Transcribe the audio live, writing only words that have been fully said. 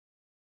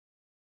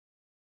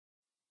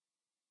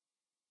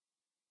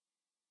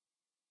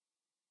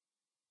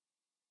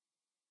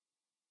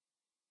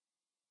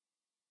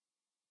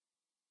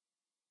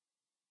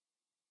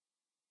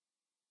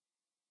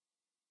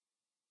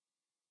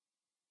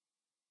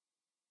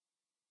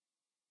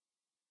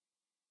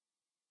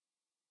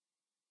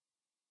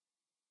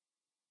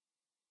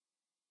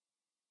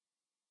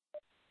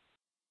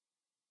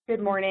Good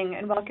morning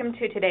and welcome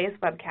to today's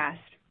webcast,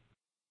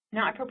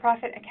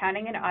 Not-for-Profit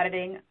Accounting and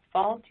Auditing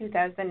Fall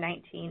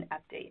 2019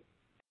 Update.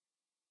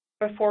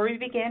 Before we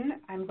begin,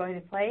 I'm going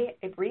to play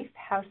a brief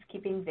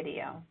housekeeping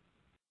video.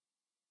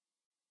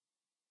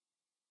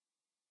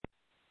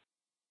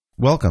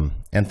 Welcome,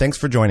 and thanks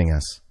for joining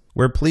us.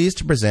 We're pleased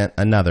to present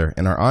another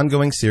in our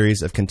ongoing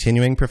series of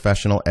continuing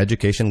professional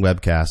education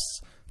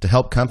webcasts to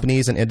help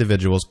companies and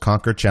individuals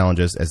conquer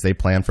challenges as they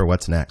plan for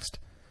what's next.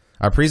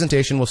 Our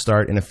presentation will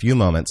start in a few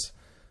moments.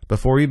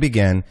 Before we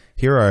begin,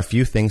 here are a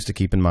few things to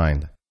keep in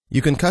mind.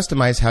 You can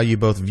customize how you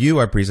both view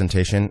our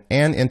presentation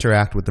and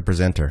interact with the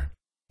presenter.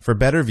 For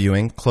better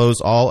viewing, close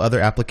all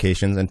other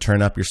applications and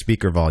turn up your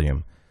speaker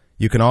volume.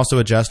 You can also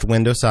adjust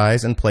window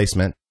size and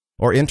placement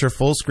or enter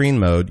full screen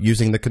mode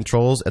using the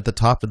controls at the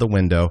top of the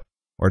window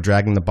or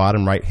dragging the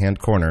bottom right-hand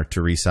corner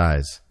to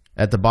resize.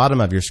 At the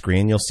bottom of your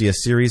screen, you'll see a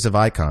series of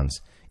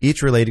icons,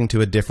 each relating to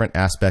a different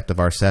aspect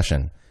of our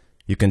session.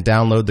 You can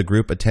download the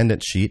group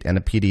attendance sheet and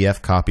a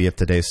PDF copy of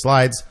today's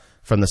slides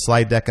from the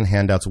Slide Deck and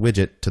Handouts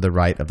widget to the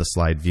right of the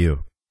slide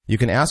view. You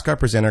can ask our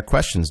presenter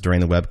questions during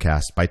the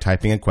webcast by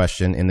typing a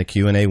question in the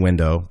Q&A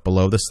window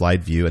below the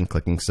slide view and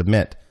clicking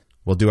Submit.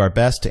 We'll do our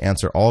best to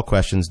answer all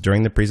questions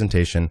during the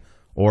presentation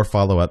or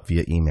follow up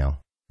via email.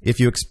 If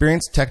you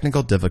experience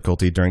technical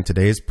difficulty during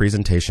today's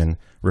presentation,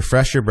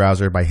 refresh your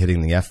browser by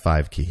hitting the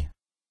F5 key.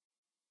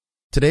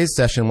 Today's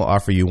session will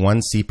offer you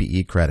 1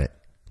 CPE credit.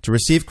 To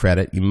receive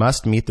credit, you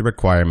must meet the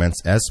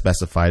requirements as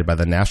specified by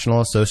the National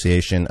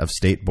Association of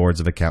State Boards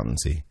of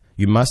Accountancy.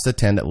 You must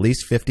attend at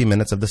least 50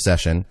 minutes of the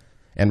session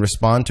and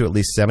respond to at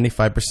least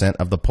 75%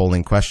 of the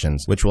polling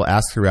questions, which we'll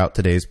ask throughout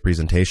today's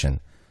presentation.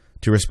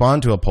 To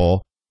respond to a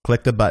poll,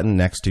 click the button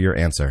next to your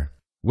answer.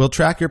 We'll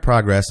track your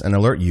progress and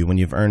alert you when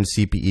you've earned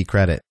CPE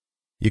credit.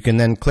 You can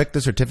then click the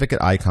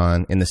certificate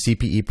icon in the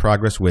CPE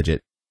Progress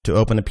widget to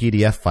open a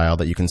PDF file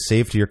that you can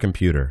save to your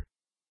computer.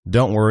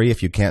 Don't worry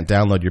if you can't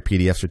download your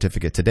PDF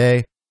certificate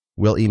today.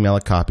 We'll email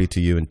a copy to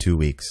you in 2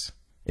 weeks.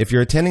 If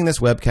you're attending this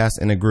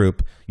webcast in a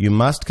group, you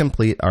must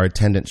complete our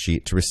attendance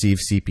sheet to receive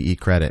CPE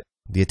credit.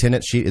 The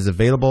attendance sheet is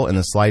available in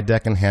the Slide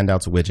Deck and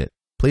Handouts widget.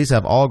 Please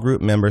have all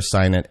group members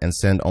sign it and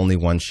send only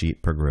 1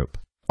 sheet per group.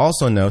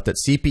 Also note that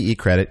CPE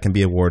credit can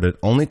be awarded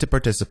only to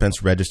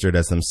participants registered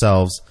as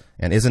themselves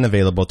and isn't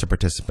available to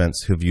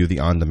participants who view the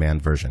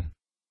on-demand version.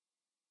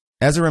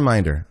 As a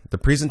reminder, the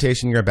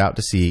presentation you're about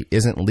to see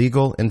isn't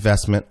legal,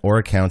 investment, or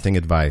accounting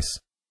advice.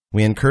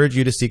 We encourage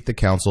you to seek the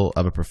counsel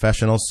of a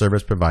professional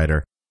service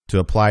provider to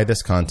apply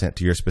this content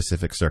to your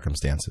specific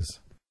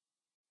circumstances.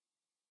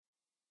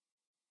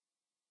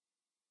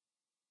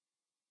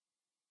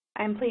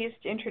 I'm pleased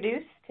to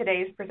introduce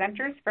today's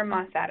presenters from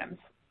Moss Adams,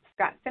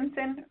 Scott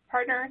Simpson,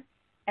 Partner,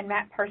 and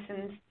Matt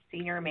Parsons,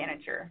 Senior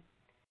Manager.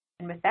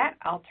 And with that,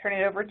 I'll turn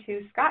it over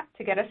to Scott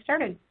to get us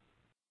started.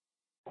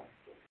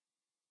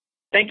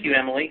 Thank you,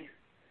 Emily.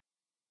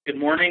 Good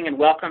morning and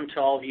welcome to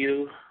all of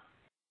you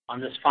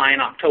on this fine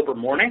October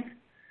morning.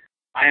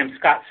 I am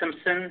Scott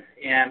Simpson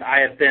and I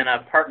have been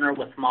a partner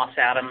with Moss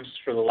Adams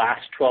for the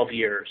last 12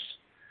 years.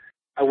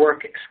 I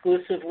work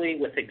exclusively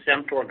with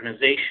exempt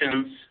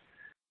organizations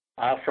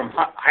from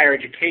higher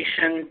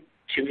education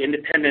to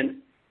independent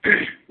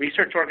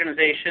research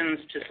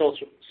organizations to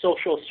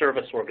social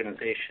service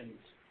organizations.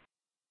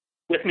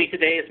 With me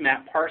today is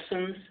Matt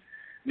Parsons.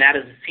 Matt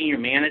is a senior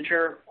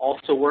manager,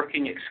 also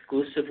working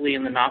exclusively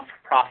in the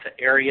not-for-profit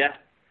area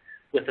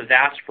with a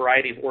vast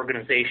variety of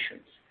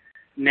organizations,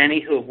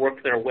 many who have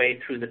worked their way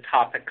through the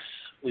topics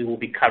we will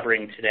be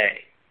covering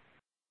today.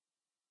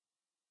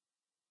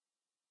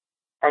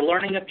 Our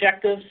learning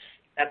objectives: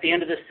 at the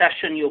end of this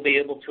session, you'll be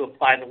able to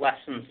apply the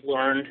lessons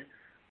learned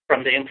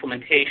from the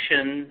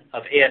implementation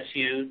of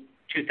ASU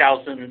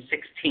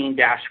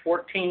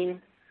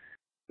 2016-14.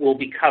 We'll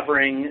be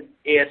covering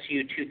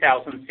ASU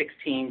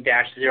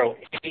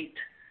 2016-08,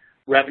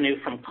 revenue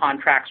from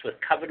contracts with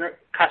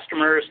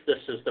customers.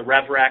 This is the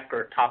RevRec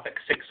or Topic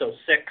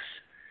 606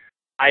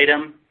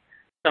 item.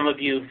 Some of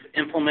you have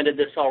implemented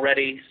this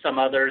already. Some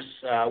others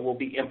will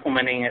be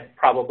implementing it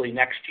probably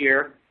next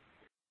year.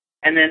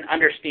 And then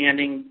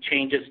understanding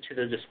changes to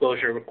the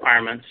disclosure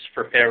requirements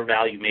for fair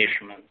value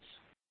measurements.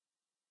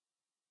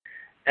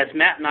 As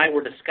Matt and I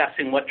were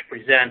discussing what to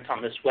present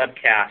on this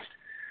webcast,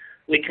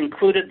 we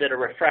concluded that a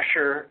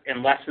refresher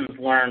and lessons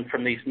learned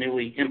from these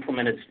newly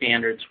implemented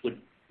standards would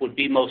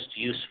be most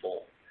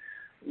useful.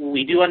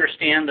 We do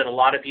understand that a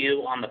lot of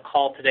you on the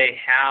call today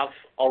have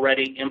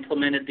already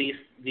implemented these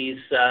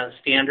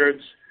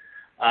standards.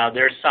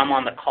 There's some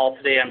on the call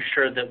today, I'm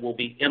sure, that will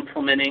be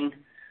implementing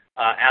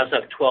as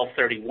of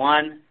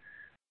 12/31.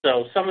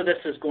 So some of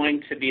this is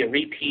going to be a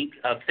repeat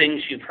of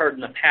things you've heard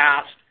in the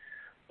past,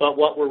 but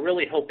what we're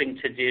really hoping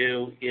to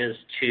do is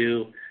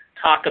to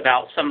talk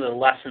about some of the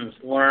lessons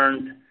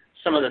learned,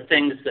 some of the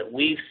things that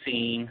we've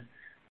seen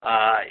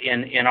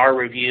in our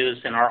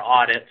reviews and our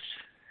audits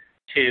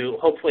to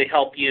hopefully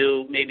help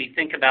you maybe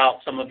think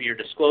about some of your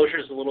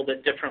disclosures a little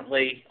bit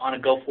differently on a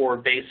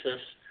go-forward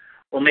basis,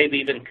 or maybe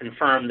even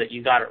confirm that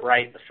you got it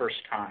right the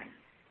first time.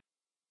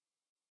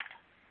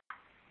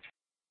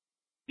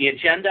 The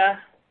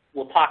agenda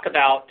we'll talk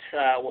about,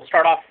 we'll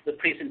start off the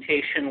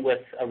presentation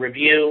with a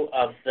review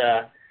of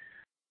the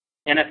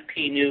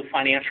NFP new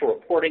financial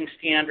reporting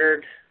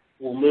standard.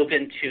 We'll move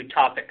into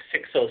topic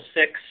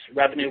 606,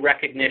 revenue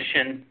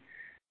recognition,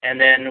 and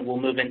then we'll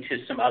move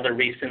into some other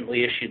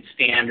recently issued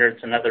standards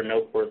and other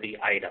noteworthy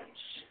items.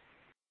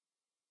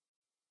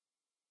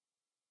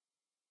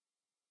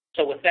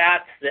 So with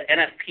that, the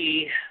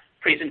NFP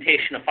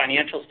presentation of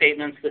financial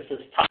statements, this is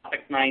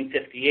topic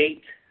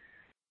 958.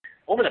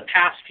 Over the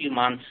past few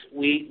months,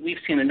 we've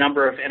seen a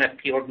number of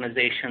NFP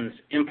organizations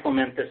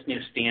implement this new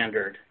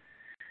standard.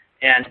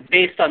 And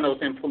based on those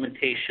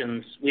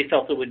implementations, we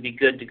felt it would be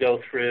good to go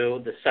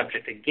through the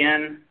subject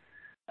again.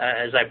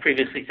 As I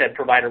previously said,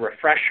 provide a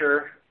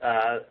refresher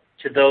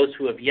to those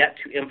who have yet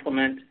to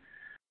implement,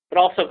 but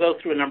also go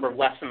through a number of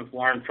lessons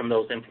learned from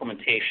those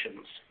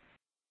implementations.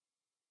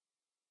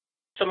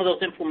 Some of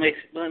those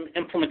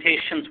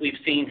implementations we've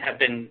seen have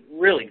been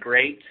really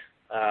great.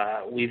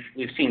 We've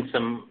seen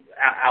some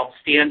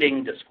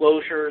outstanding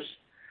disclosures,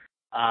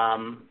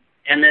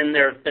 and then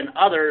there have been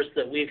others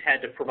that we've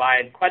had to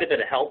provide quite a bit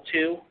of help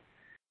to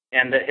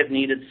and that have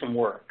needed some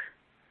work.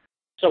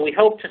 So we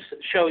hope to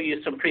show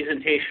you some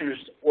presentations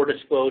or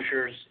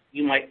disclosures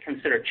you might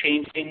consider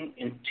changing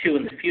in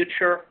the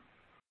future,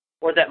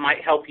 or that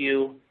might help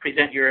you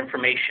present your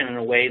information in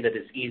a way that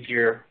is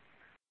easier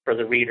for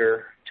the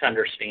reader to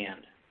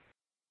understand.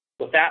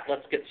 With that,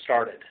 let's get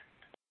started.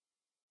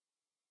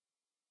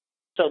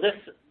 So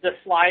this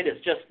slide is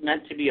just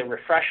meant to be a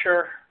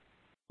refresher.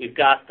 We've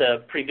got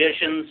the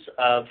provisions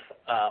of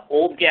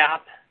old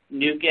GAAP,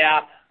 new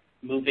GAAP,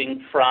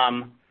 moving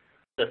from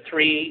the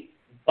 3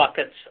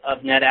 buckets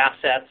of net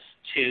assets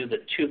to the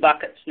 2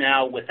 buckets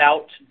now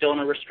without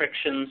donor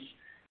restrictions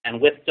and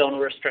with donor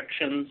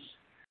restrictions.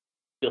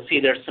 You'll see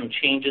there's some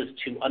changes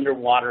to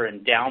underwater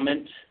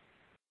endowment,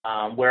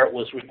 where it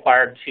was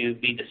required to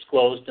be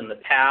disclosed in the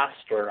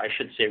past, or I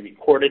should say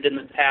recorded in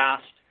the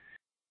past.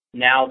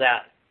 Now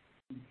that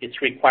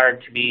it's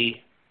required to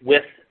be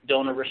with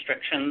donor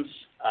restrictions,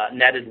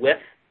 netted with.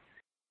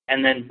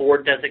 And then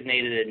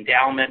board-designated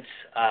endowment.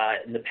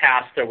 In the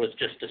past, there was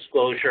just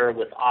disclosure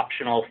with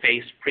optional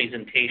face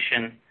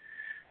presentation.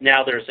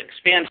 Now there's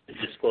expanded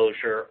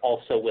disclosure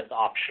also with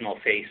optional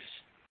face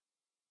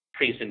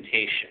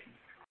presentation.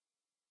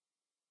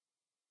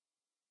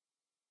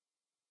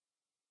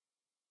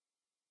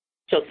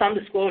 So some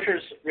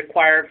disclosures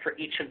required for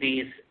each of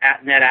these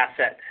net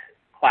asset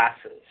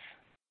classes.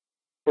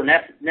 For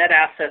net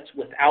assets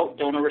without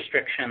donor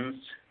restrictions,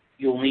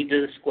 you'll need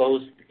to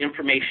disclose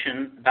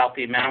information about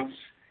the amounts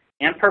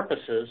and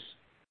purposes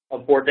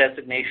of board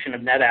designation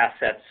of net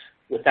assets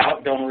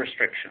without donor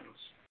restrictions.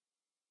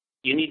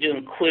 You need to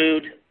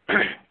include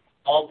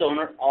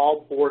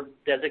all board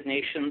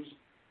designations,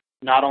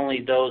 not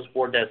only those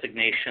board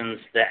designations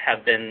that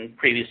have been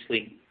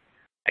previously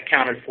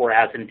accounted for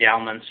as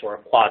endowments or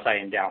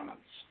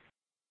quasi-endowments.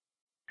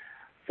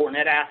 For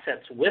net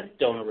assets with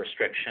donor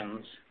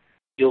restrictions,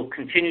 you'll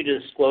continue to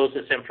disclose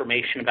this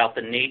information about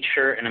the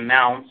nature and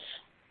amounts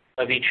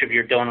of each of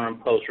your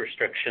donor-imposed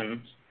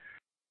restrictions,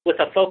 with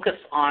a focus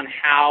on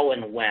how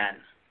and when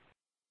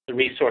the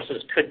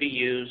resources could be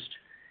used,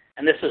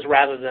 and this is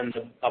rather than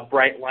a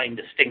bright line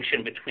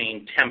distinction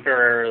between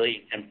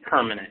temporarily and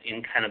permanent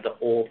in kind of the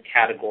old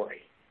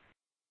category.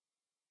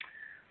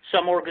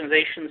 Some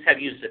organizations have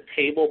used a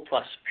table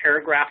plus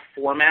paragraph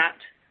format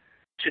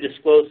to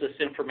disclose this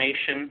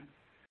information,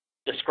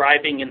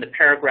 describing in the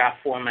paragraph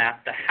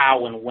format the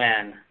how and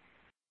when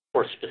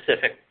for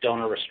specific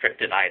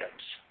donor-restricted items.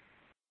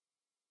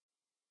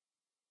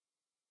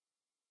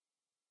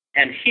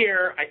 And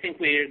here, I think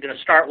we're going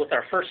to start with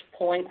our first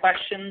polling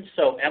question.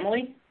 So,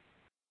 Emily?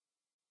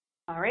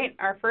 All right,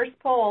 our first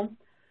poll.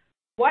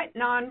 What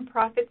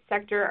nonprofit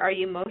sector are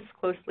you most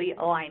closely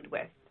aligned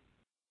with?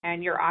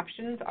 And your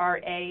options are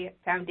A,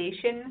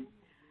 foundation,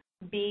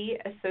 B,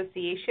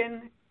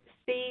 association,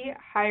 C,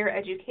 higher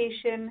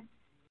education,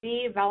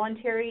 D,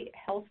 voluntary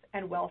health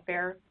and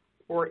welfare,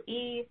 or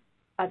E,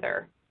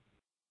 other.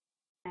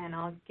 And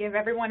I'll give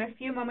everyone a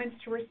few moments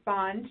to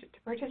respond.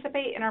 To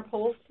participate in our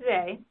polls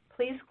today,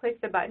 please click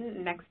the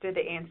button next to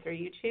the answer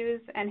you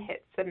choose and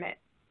hit submit.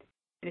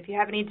 And if you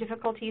have any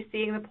difficulty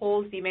seeing the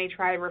polls, you may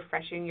try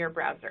refreshing your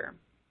browser.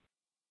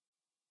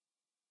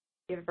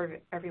 Give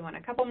everyone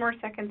a couple more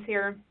seconds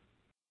here.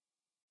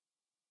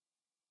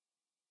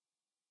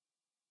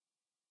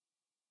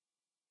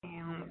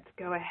 And let's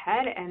go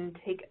ahead and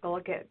take a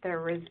look at the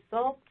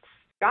results.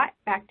 Scott,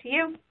 back to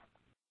you.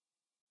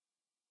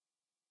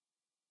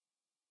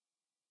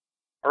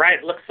 All right,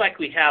 it looks like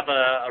we have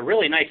a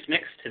really nice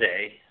mix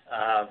today.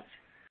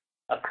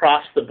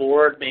 Across the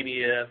board,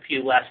 maybe a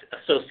few less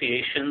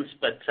associations,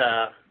 but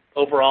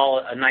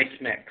overall a nice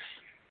mix.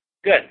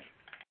 Good.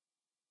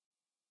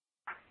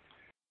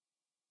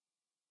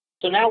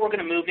 So now we're going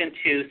to move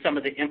into some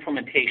of the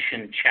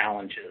implementation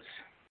challenges.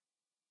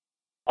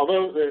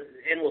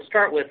 And we'll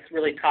start with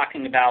really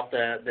talking about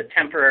the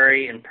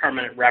temporary and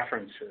permanent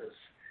references.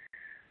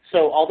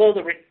 So although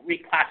the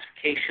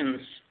reclassifications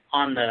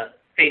on the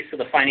face of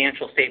the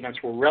financial statements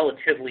were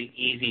relatively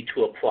easy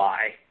to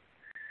apply,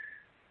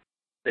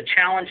 The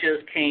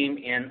challenges came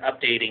in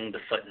updating the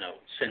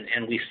footnotes,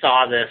 and we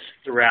saw this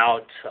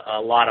throughout a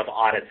lot of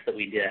audits that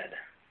we did.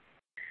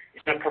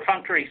 In a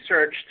perfunctory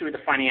search through the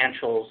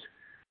financials,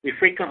 we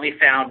frequently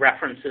found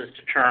references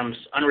to terms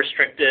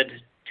unrestricted,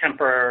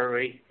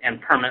 temporary,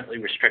 and permanently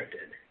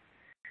restricted.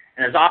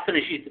 And as often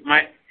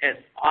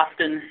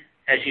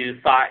as you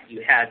thought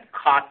you had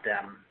caught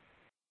them,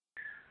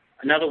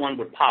 another one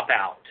would pop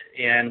out.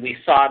 And we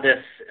saw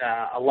this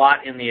a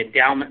lot in the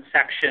endowment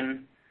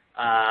section,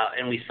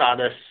 and we saw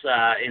this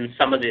in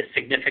some of the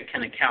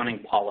significant accounting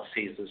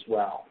policies as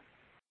well.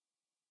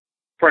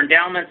 For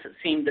endowments, it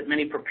seemed that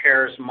many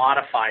preparers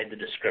modified the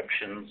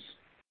descriptions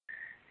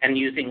and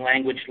using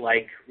language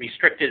like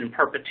restricted in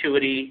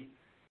perpetuity,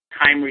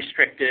 time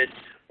restricted,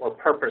 or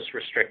purpose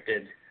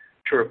restricted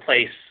to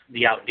replace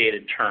the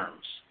outdated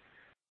terms.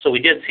 So we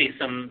did see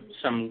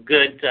some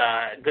good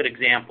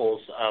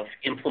examples of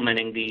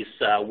implementing these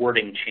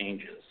wording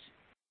changes.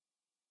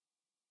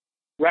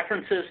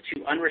 References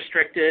to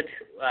unrestricted,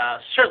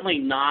 certainly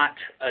not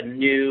a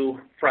new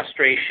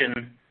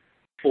frustration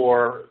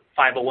for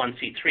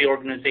 501c3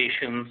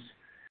 organizations,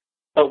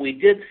 but we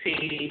did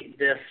see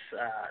this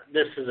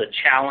as a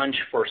challenge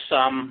for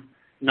some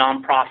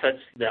nonprofits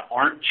that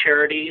aren't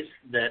charities,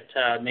 that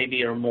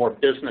maybe are more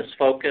business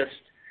focused,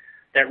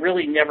 that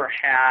really never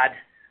had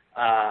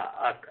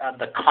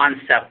the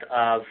concept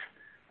of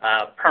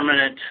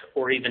permanent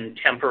or even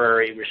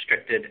temporary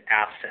restricted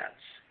assets.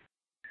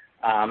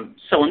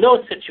 So in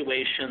those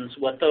situations,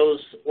 what those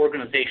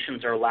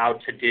organizations are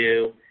allowed to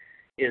do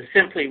is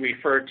simply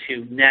refer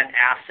to net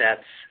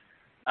assets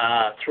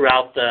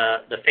throughout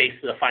the face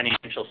of the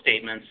financial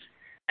statements,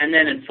 and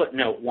then in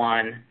footnote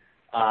 1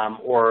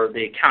 or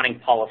the accounting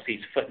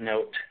policies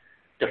footnote,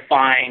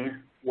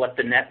 define what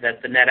the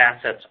net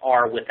assets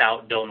are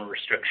without donor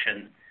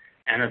restriction,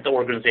 and that the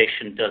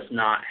organization does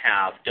not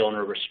have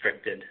donor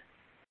restricted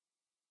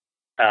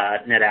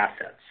net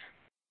assets.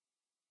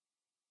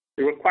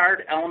 The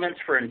required elements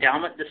for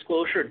endowment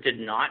disclosure did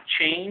not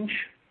change.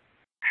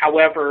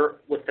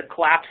 However, with the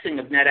collapsing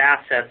of net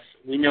assets,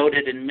 we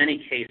noted in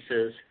many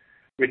cases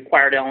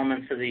required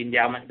elements of the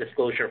endowment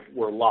disclosure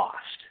were lost,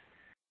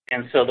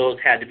 and so those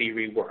had to be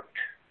reworked.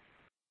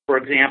 For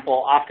example,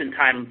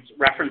 oftentimes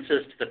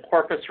references to the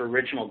corpus or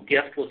original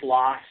gift was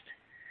lost,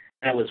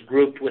 and it was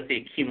grouped with the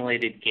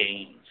accumulated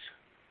gains.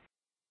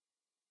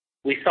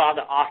 We saw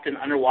that often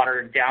underwater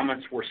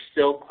endowments were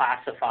still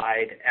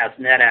classified as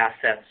net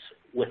assets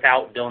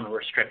without donor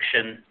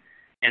restriction,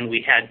 and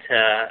we had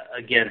to,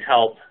 again,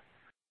 help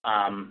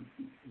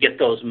get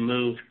those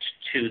moved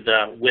to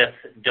the with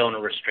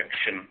donor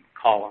restriction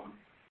column.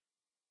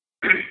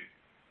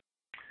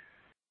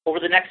 Over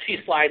the next few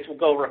slides, we'll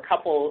go over a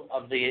couple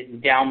of the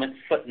endowment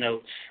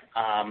footnote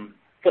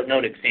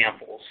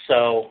examples.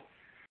 So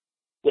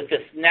with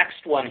this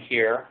next one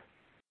here,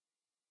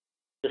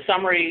 the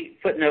summary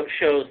footnote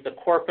shows the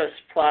corpus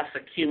plus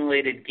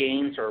accumulated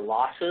gains or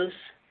losses.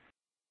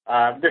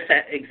 This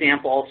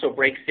example also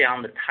breaks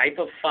down the type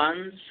of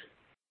funds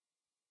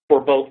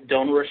for both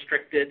donor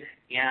restricted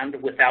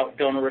and without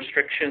donor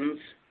restrictions.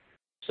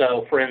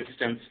 So for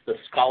instance, the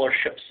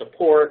scholarship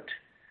support,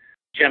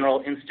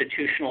 general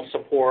institutional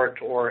support,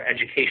 or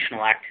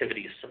educational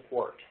activities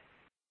support.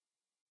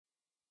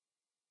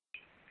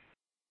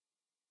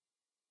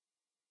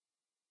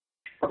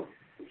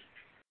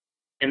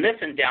 In this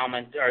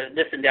endowment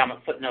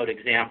footnote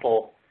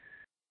example,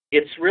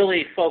 it's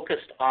really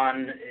focused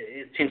on,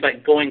 it seems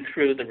like, going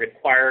through the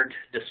required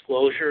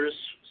disclosures,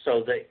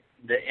 so the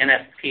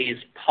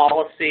NFP's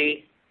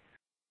policy,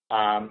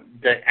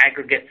 the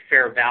aggregate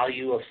fair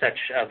value of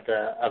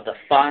the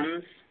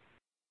funds,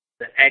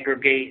 the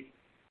aggregate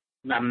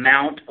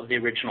amount of the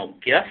original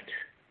gift,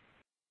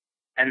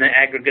 and the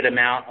aggregate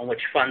amount on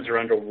which funds are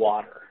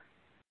underwater,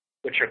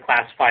 which are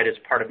classified as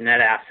part of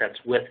net assets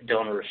with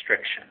donor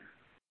restriction.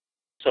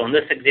 So in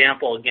this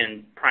example,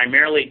 again,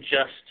 primarily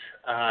just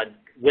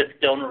with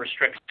donor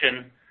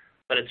restriction,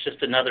 but it's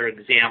just another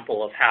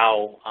example of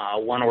how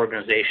one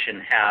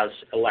organization has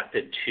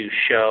elected to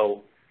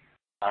show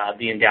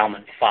the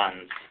endowment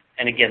funds.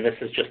 And again, this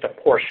is just a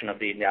portion of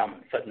the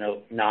endowment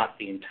footnote, not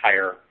the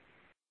entire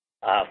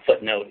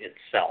footnote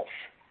itself.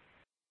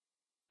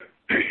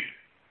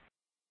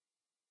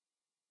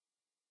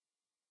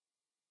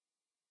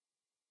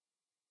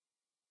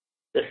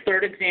 This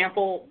third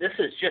example, this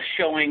is just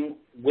showing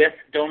with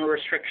donor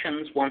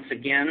restrictions once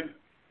again.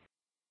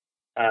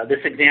 This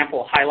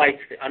example highlights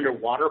the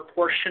underwater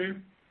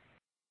portion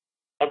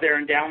of their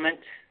endowment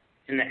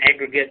in the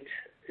aggregate,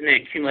 in the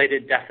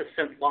accumulated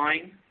deficit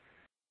line.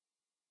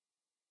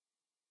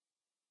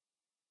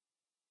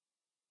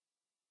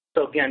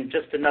 So again,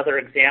 just another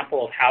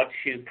example of how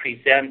to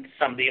present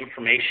some of the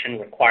information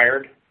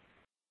required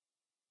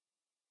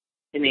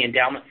in the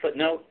endowment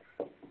footnote.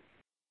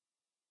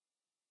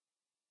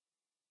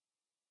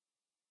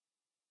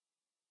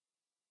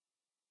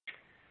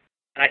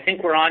 And I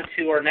think we're on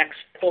to our next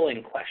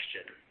polling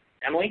question.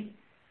 Emily?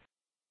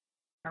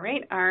 All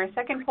right, our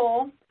second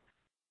poll.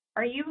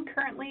 Are you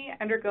currently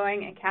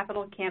undergoing a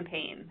capital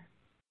campaign?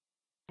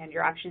 And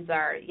your options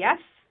are yes,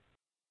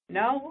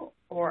 no,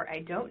 or I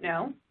don't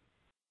know.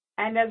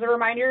 And as a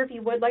reminder, if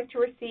you would like to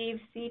receive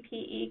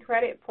CPE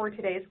credit for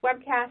today's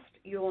webcast,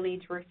 you will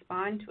need to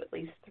respond to at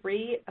least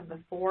 3 of the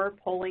 4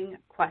 polling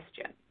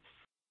questions.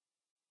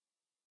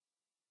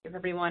 Give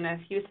everyone a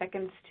few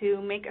seconds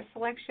to make a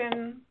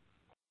selection.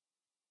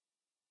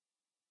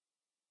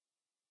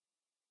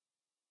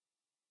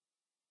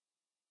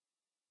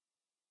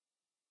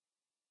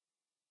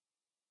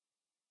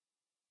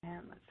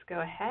 And let's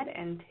go ahead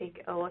and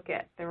take a look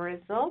at the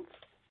results.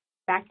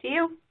 Back to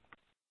you.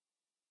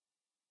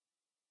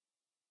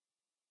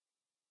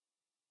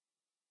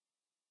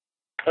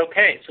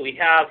 Okay, so we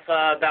have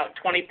about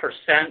 20%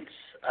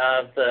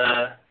 of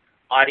the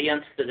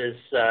audience that is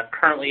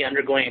currently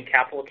undergoing a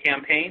capital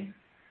campaign.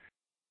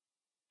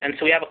 And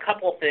so we have a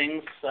couple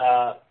things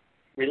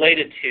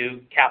related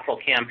to capital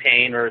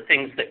campaign, or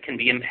things that can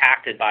be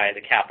impacted by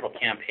the capital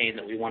campaign,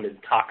 that we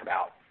wanted to talk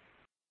about.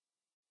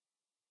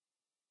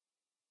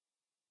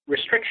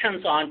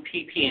 Restrictions on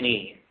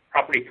PP&E,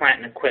 property,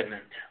 plant, and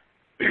equipment.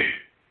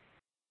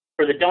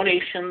 For the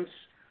donations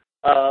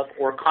of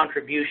or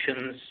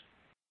contributions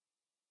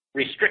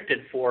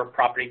restricted for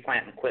property,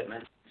 plant, and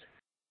equipment,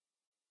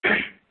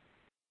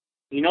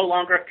 you no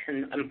longer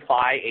can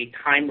imply a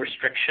time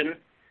restriction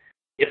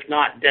if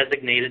not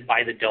designated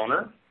by the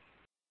donor.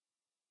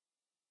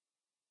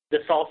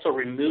 This also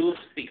removes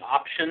the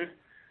option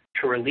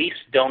to release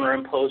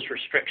donor-imposed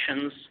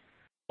restrictions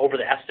over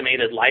the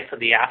estimated life of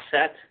the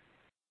asset.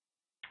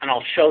 And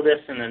I'll show this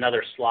in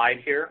another slide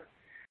here.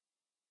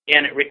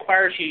 And it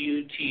requires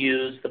you to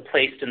use the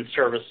placed in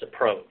service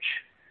approach.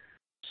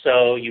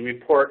 So you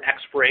report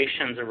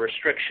expirations of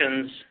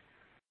restrictions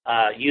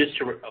used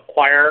to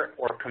acquire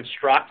or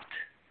construct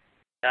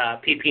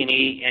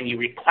PP&E, and you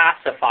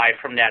reclassify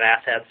from net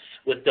assets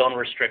with donor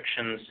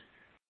restrictions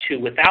to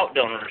without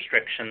donor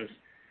restrictions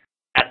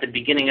at the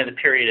beginning of the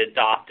period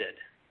adopted,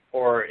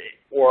 or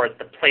at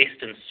the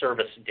placed in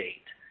service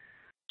date.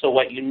 So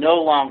what you no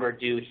longer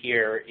do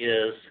here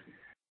is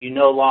you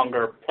no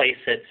longer place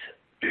it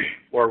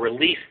or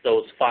release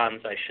those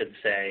funds, I should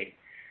say,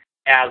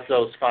 as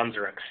those funds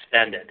are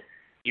expended.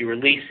 You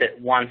release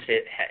it once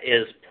it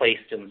is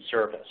placed in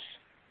service.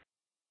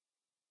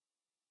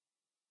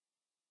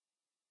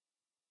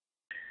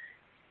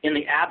 In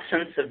the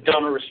absence of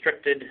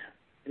donor-restricted,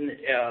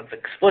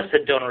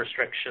 explicit donor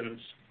restrictions,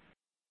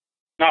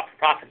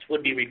 not-for-profits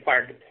would be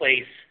required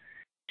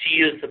to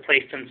use the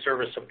placed in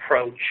service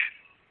approach.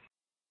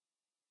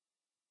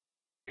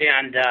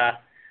 And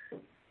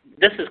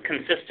this is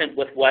consistent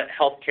with what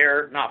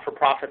healthcare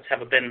not-for-profits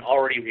have been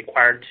already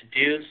required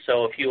to do.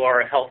 So if you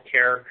are a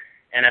healthcare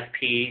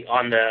NFP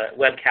on the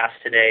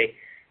webcast today,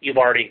 you've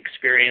already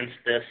experienced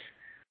this.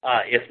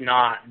 If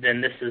not,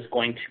 then this is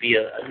going to be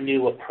a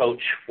new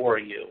approach for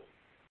you.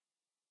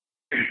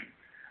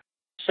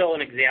 So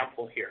an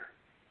example here.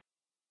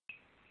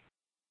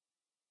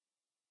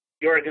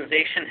 Your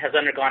organization has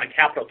undergone a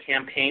capital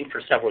campaign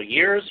for several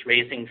years,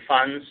 raising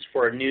funds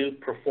for a new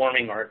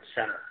performing arts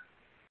center.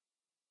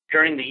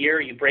 During the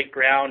year, you break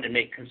ground and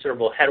make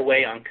considerable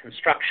headway on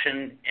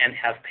construction and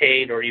have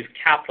paid, or you've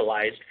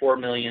capitalized, $4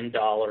 million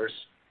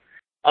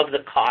of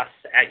the costs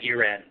at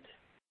year end.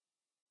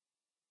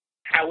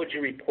 How would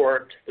you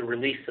report the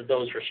release of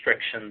those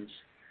restrictions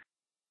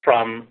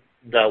from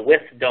the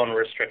with donor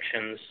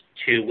restrictions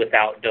to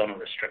without donor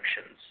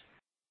restrictions?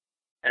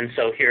 And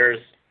so here's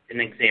an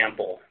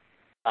example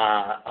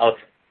of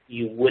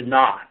you would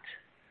not.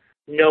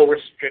 No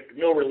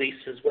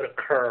releases would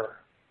occur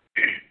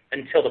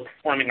until the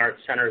Performing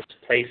Arts Center is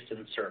placed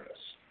in service.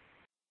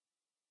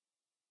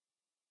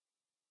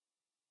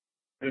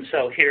 And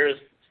so here's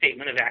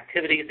statement of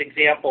activities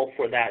example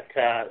for that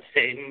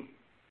same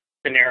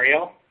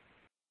scenario.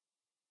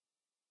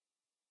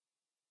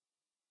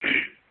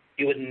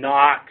 You would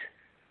not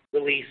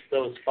release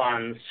those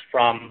funds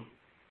from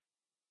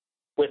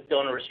with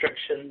donor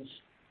restrictions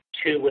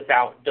to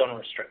without donor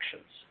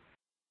restrictions.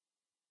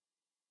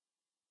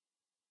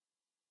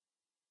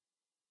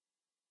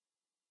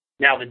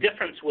 Now, the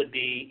difference would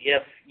be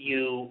if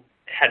you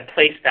had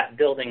placed that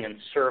building in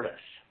service.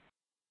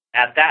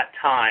 At that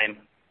time,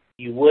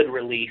 you would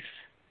release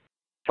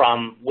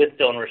from with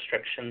donor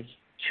restrictions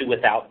to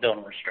without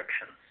donor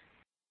restrictions.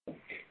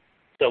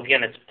 So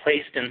again, it's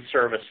placed in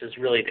service is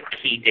really the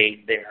key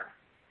date there.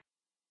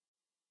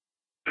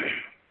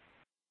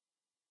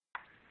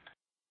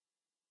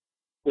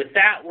 With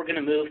that, we're going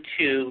to move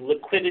to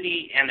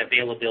liquidity and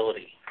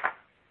availability.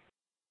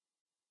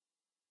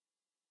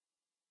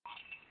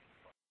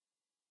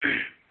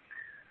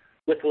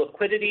 With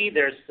liquidity,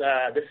 this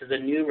is a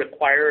new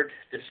required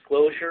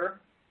disclosure.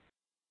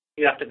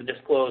 You have to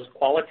disclose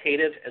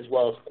qualitative as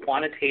well as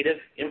quantitative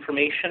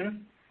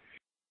information.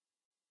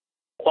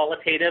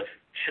 Qualitative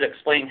should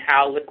explain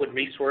how liquid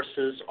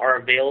resources are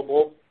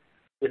available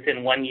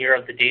within 1 year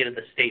of the date of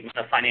the statement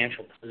of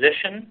financial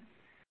position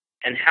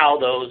and how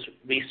those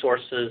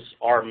resources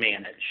are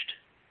managed.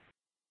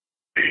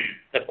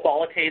 The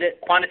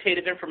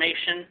quantitative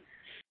information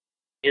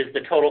is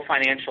the total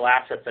financial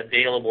assets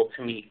available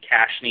to meet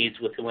cash needs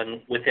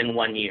within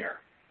 1 year.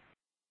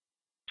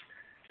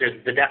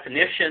 There's the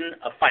definition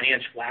of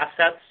financial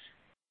assets.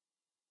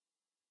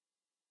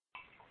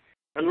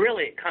 And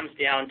really it comes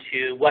down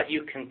to what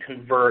you can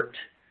convert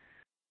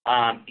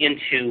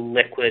into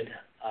liquid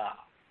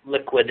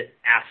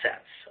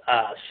assets.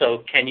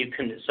 So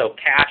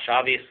cash,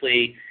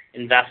 obviously,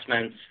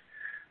 investments,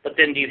 but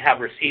then do you have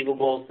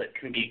receivables that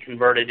can be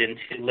converted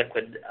into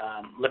liquid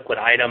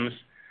items?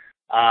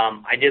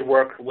 I did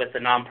work with a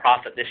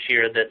nonprofit this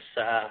year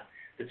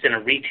that's in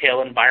a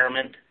retail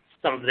environment.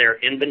 Some of their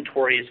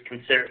inventory is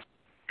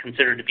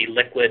considered to be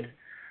liquid.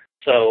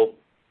 So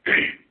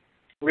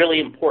really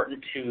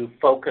important to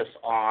focus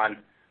on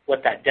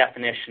what that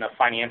definition of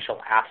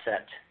financial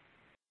asset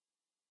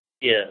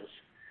is.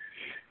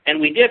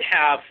 And we did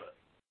have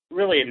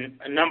really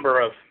a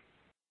number of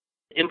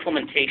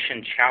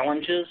implementation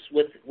challenges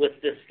with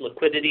this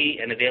liquidity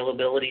and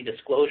availability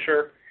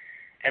disclosure,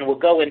 and we'll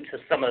go into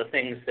some of the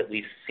things that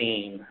we've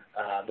seen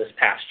this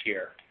past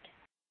year.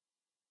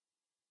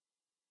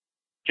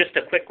 Just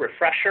a quick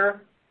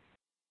refresher.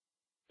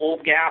 Old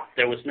GAAP,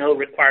 there was no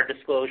required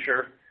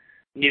disclosure.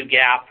 New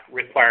GAAP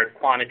required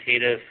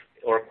quantitative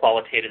or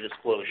qualitative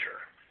disclosure.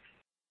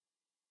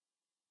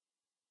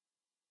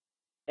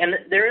 And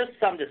there is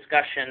some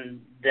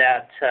discussion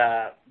that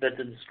the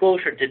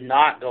disclosure did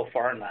not go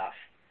far enough,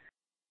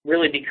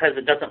 really because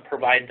it doesn't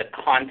provide the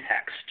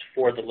context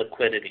for the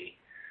liquidity.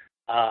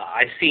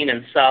 I've seen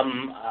in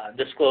some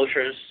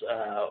disclosures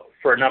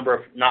for a number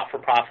of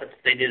not-for-profits,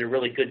 they did a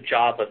really good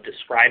job of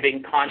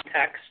describing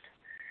context,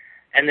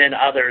 and then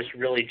others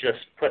really just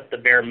put the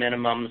bare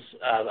minimums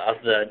of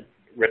the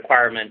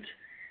requirement,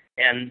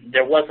 and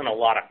there wasn't a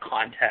lot of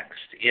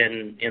context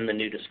in the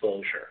new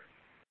disclosure.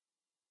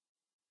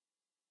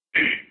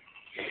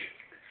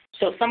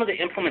 So some of the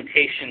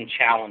implementation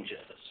challenges.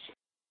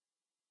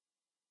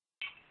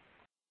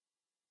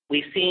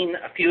 We've seen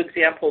a few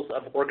examples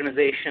of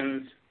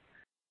organizations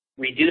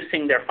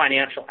reducing their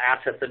financial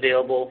assets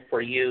available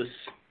for use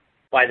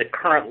by the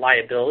current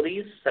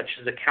liabilities, such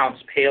as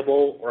accounts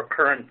payable or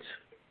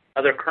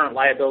other current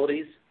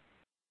liabilities.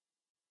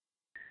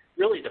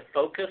 Really the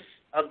focus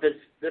of this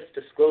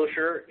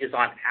disclosure is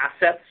on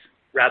assets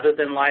rather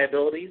than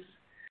liabilities,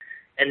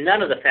 and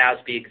none of the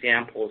FASB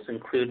examples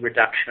include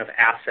reduction of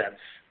assets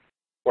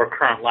or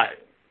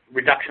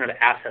reduction of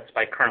assets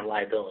by current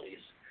liabilities.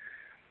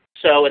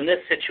 So in this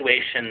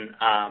situation,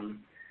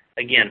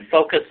 again,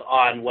 focus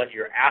on what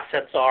your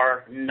assets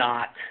are,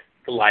 not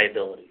the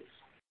liabilities.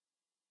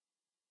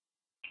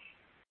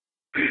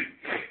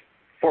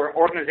 For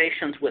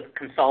organizations with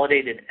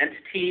consolidated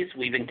entities,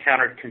 we've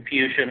encountered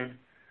confusion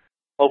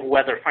over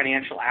whether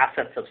financial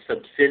assets of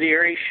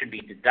subsidiaries should be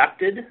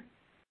deducted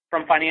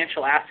from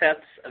financial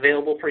assets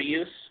available for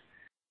use,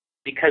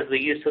 because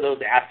the use of those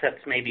assets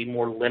may be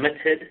more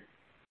limited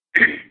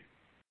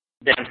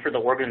than for the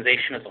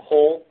organization as a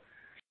whole.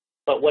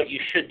 But what you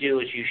should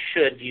do is you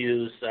should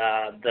use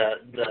the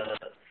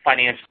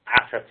financial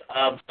assets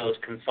of those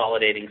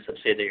consolidating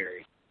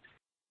subsidiaries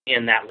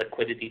in that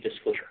liquidity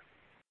disclosure.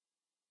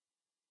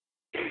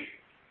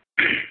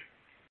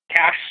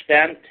 Cash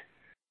spent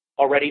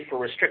already for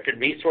restricted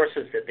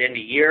resources at the end of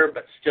the year,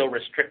 but still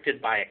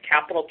restricted by a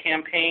capital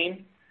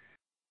campaign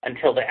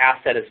until the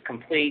asset is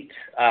complete.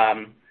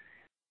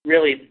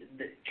 Really,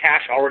 the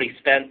cash already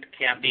spent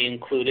can't be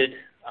included,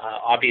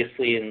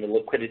 obviously, in the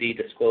liquidity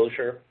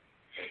disclosure.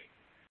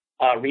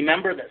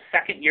 Remember that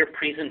second-year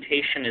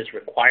presentation is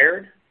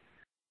required.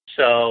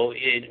 So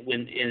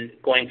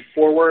going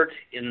forward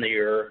in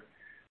your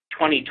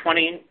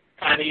 2020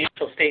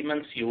 financial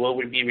statements, you will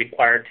be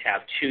required to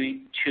have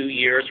two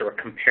years or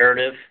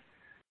comparative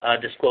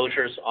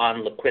disclosures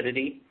on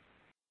liquidity.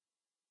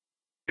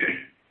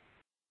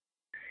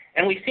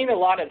 And we've seen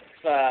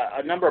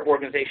a number of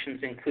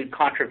organizations include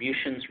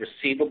contributions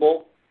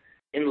receivable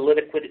in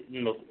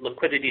the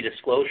liquidity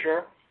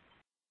disclosure.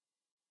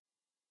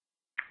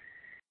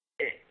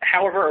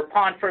 However,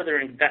 upon further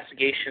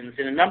investigations,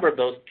 in a number of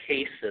those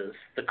cases,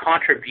 the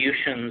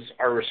contributions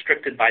are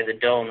restricted by the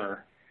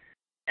donor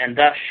and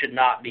thus should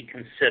not be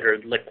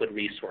considered liquid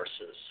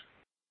resources.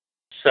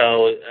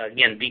 So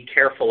again, be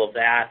careful of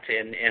that,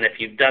 and if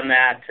you've done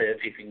that,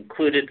 if you've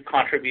included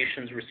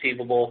contributions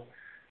receivable,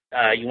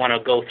 you want to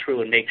go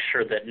through and make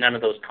sure that none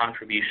of those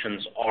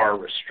contributions are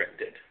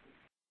restricted.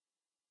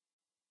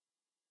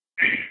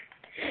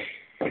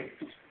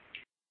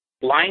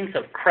 Lines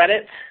of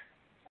credit.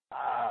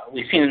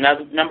 We've seen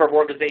a number of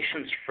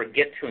organizations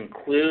forget to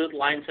include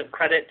lines of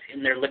credit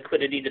in their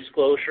liquidity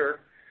disclosure.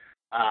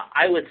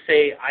 I would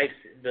say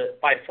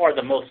by far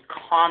the most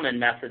common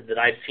method that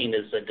I've seen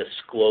is a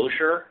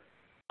disclosure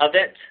of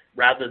it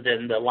rather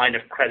than the line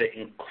of credit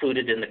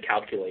included in the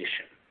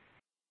calculation.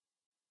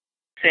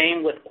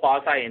 Same with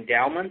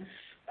quasi-endowments.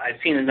 I've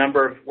seen a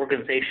number of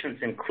organizations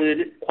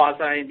include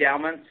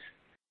quasi-endowments,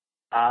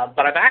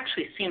 but I've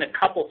actually seen a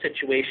couple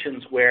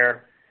situations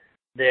where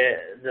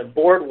the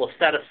board will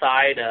set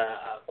aside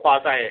a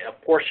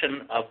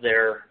portion of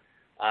their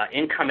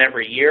income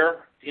every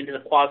year into the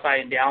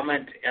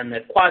quasi-endowment, and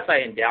the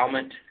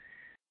quasi-endowment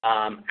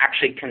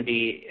actually can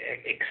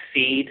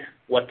exceed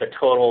what the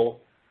total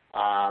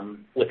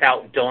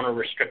without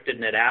donor-restricted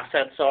net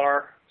assets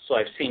are. So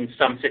I've seen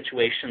some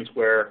situations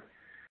where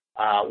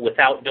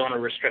without donor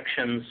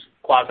restrictions,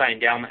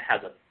 quasi-endowment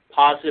has a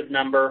positive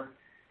number,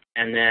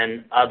 and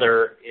then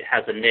it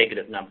has a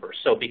negative number.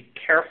 So be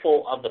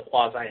careful of the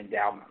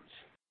quasi-endowments.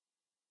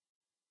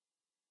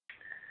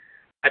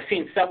 I've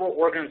seen several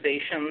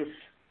organizations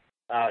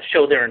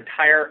show their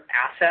entire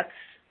assets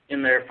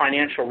in their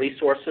financial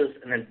resources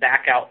and then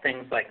back out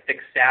things like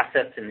fixed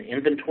assets and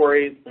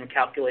inventory when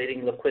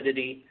calculating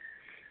liquidity.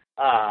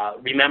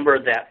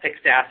 Remember that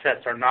fixed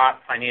assets are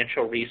not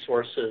financial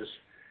resources,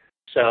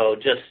 so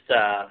just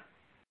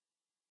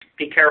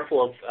be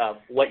careful of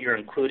what you're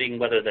including,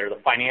 whether they're the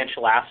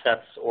financial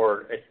assets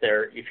or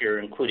if you're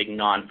including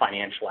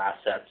non-financial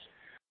assets.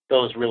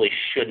 Those really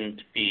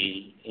shouldn't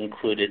be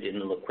included in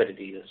the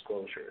liquidity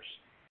disclosures.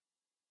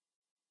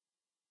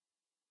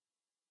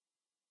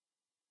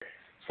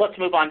 So let's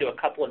move on to a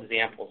couple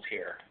examples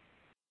here.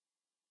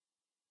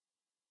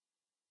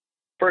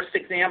 First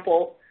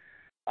example,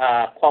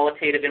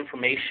 qualitative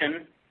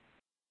information.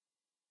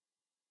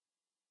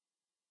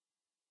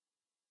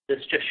 This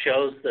just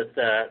shows that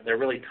they're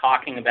really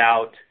talking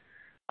about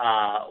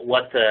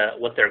what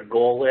their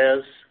goal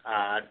is.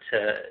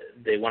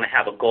 They want to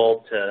have a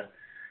goal to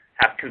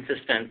have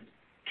consistent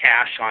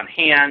cash on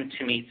hand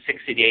to meet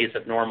 60 days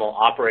of normal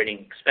operating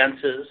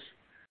expenses.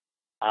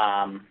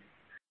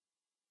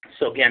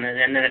 So again,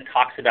 and then it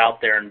talks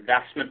about their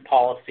investment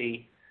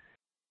policy.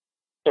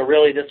 So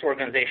really this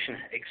organization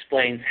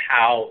explains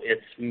how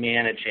it's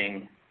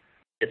managing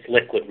its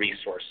liquid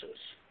resources.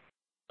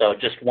 So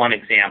just one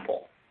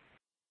example.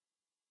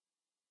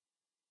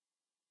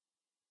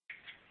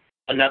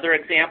 Another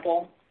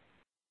example,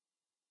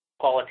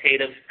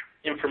 qualitative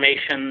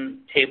information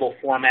table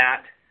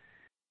format.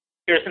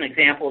 Here's an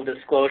example of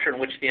disclosure in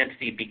which the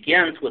entity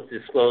begins with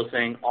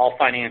disclosing all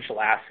financial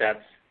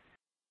assets,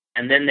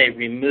 and then they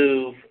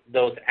remove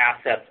those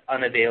assets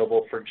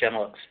unavailable for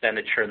general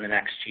expenditure in the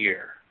next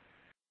year.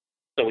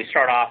 So we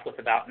start off with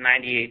about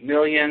 $98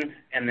 million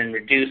and then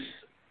reduce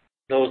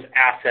those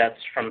assets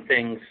from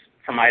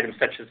items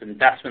such as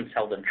investments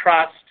held in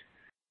trust,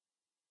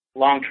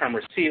 long-term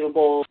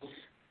receivables,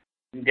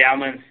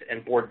 endowments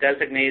and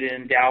board-designated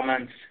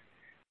endowments,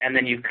 and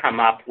then you come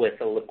up with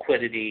a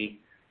liquidity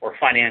or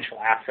financial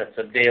assets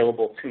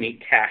available to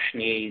meet cash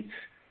needs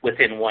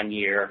within 1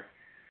 year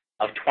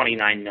of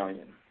 $29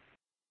 million.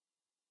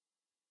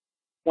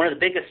 One of the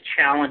biggest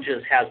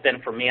challenges has been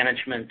for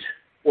management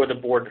or the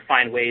board to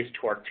find ways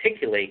to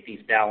articulate these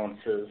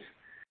balances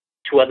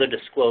to other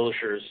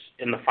disclosures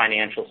in the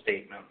financial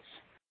statements.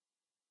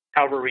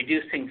 However,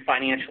 reducing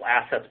financial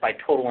assets by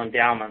total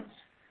endowments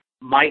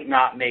might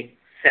not make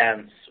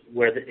sense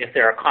if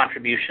there are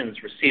contributions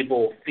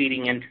receivable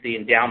feeding into the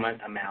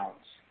endowment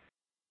amounts,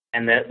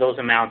 and that those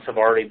amounts have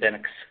already been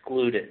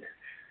excluded.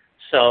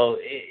 So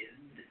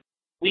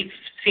we've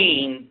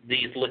seen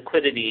these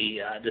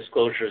liquidity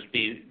disclosures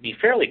be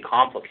fairly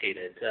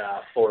complicated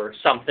for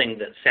something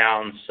that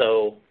sounds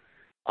so,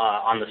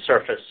 on the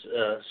surface,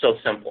 so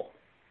simple.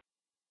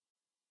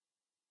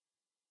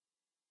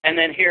 And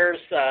then here's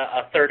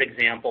a third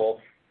example.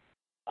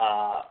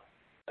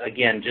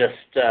 Again,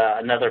 just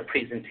another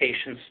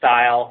presentation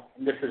style.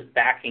 This is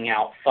backing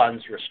out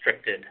funds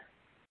restricted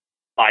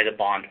by the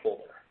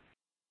bondholder.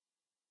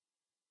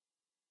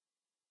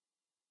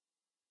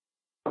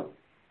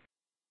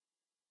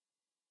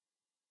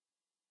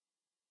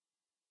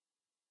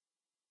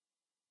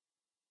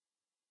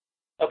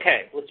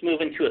 Okay, let's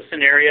move into a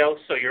scenario.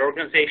 So your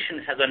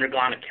organization has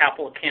undergone a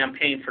capital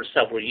campaign for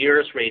several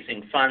years,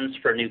 raising funds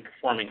for a new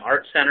performing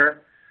arts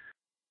center.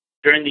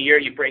 During the year,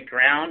 you break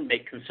ground,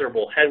 make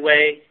considerable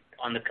headway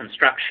on the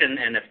construction,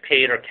 and have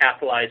paid or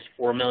capitalized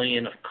 $4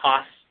 million of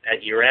costs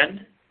at year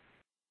end.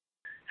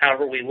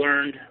 However, we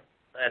learned,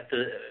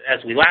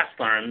 as we last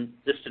learned,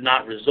 this did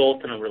not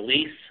result in a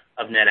release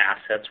of net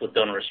assets with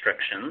donor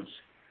restrictions.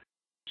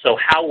 So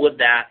how would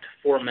that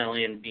 $4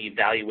 million be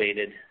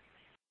evaluated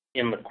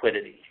in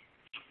liquidity?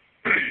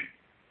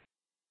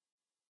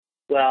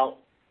 Well,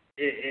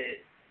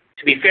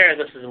 to be fair,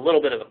 this is a little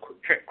bit of a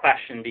trick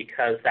question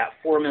because that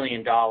 $4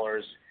 million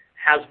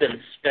has been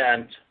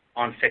spent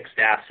on fixed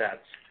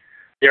assets.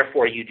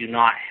 Therefore, you do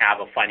not have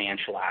a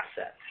financial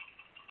asset.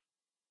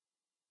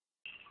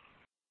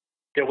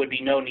 There would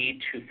be no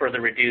need to further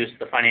reduce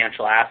the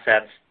financial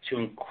assets to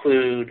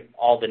include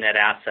all the net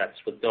assets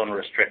with donor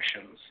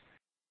restrictions,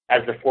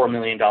 as the $4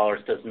 million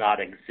does not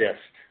exist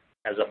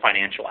as a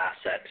financial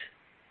asset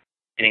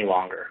any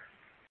longer.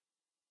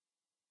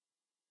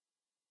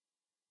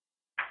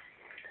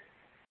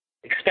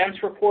 Expense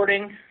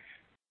reporting.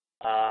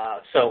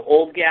 So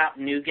old GAAP,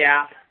 new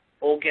GAAP.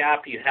 Old GAAP,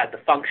 you had the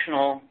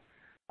functional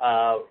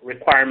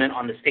requirement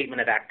on the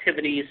statement of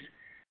activities.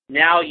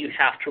 Now you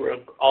have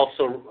to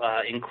also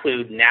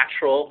include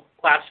natural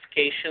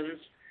classifications,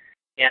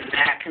 and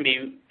that can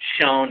be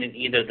shown in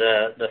either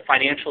the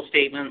financial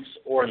statements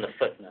or in the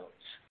footnotes.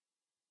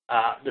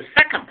 The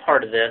second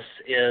part of this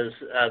is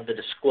the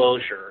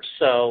disclosure.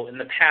 So in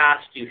the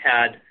past, you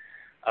had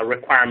a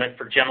requirement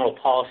for general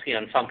policy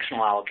on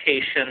functional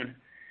allocation.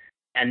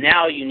 And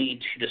now you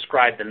need to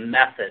describe the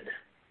method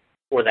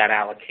for that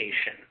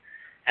allocation.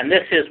 And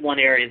this is one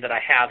area that I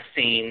have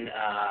seen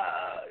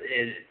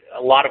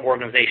a lot of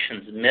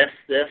organizations miss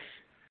this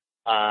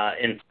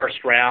in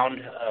first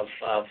round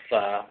of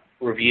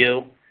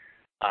review,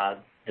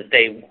 that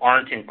they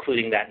aren't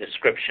including that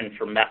description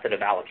for method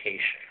of allocation.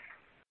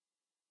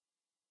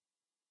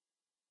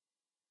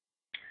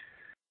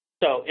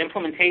 So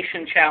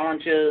implementation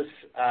challenges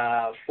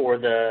for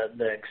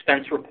the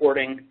expense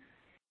reporting.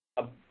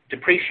 A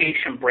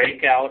depreciation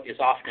breakout is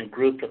often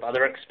grouped with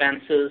other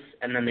expenses,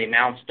 and then the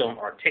amounts don't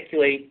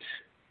articulate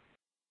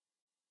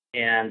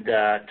and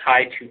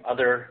tie to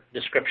other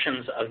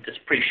descriptions of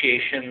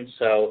depreciation.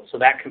 So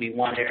that can be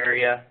one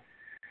area.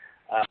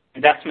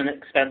 Investment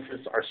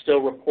expenses are still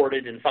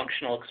reported in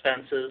functional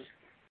expenses.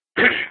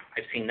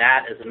 I've seen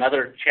that as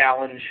another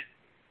challenge.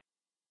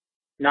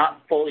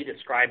 Not fully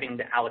describing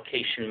the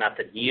allocation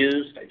method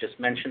used. I just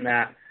mentioned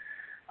that.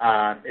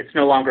 It's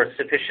no longer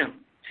sufficient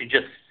to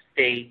just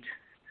state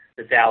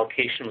that the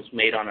allocation was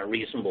made on a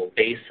reasonable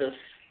basis.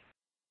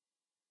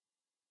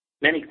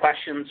 Many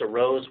questions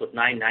arose with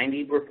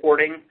 990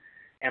 reporting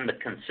and the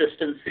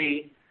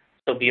consistency,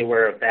 so be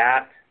aware of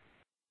that.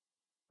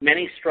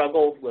 Many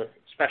struggled with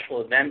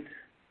special event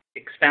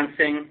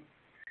expensing,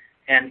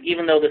 and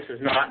even though this is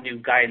not new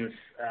guidance,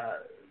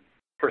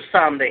 for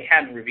some, they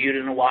hadn't reviewed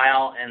in a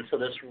while, and so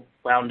this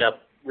wound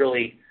up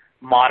really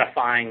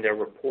modifying their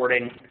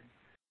reporting.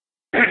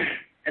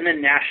 And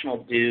then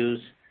national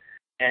dues.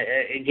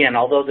 Again,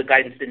 although the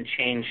guidance didn't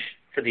change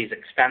for these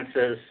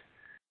expenses,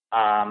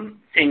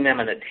 seeing them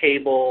in a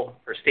table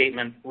or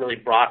statement really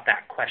brought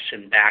that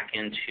question back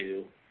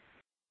into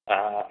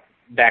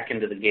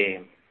the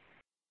game.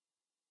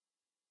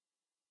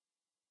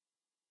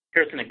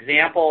 Here's an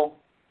example.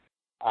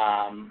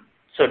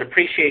 So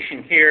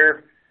depreciation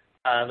here.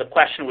 The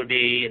question would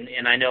be,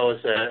 and I know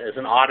as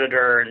an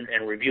auditor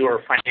and reviewer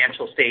of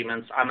financial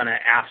statements, I'm going to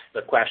ask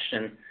the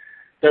question,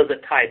 does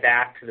it tie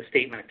back to the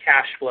statement of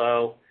cash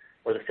flow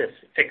or the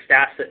fixed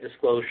asset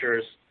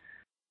disclosures?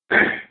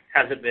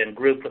 Has it been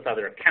grouped with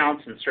other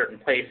accounts in certain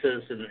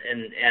places?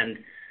 And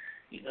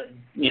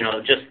you know,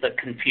 just the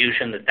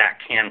confusion that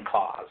can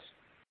cause.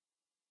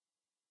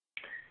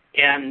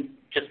 And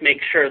just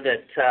make sure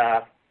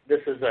that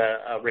this is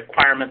a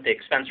requirement, the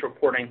expense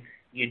reporting.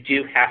 You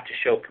do have to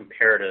show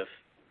comparative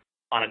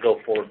on a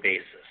go-forward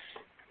basis.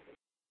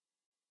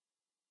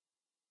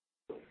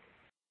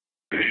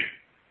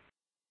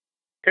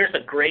 There's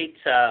a great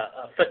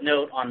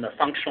footnote on the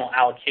functional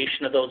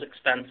allocation of those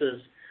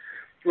expenses,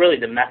 really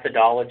the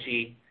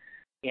methodology,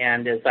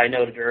 and as I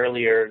noted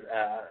earlier,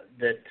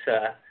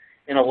 that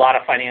in a lot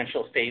of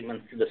financial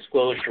statements, the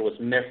disclosure was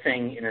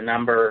missing in a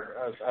number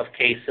of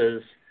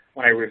cases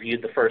when I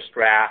reviewed the first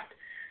draft.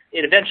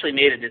 It eventually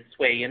made it its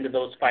way into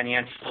those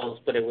financials,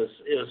 but it was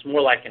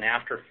more like an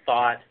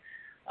afterthought.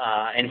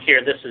 And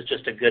here, this is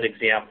just a good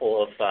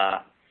example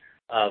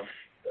of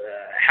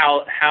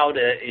how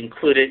to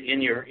include it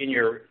in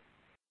your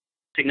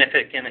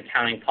significant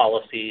accounting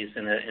policies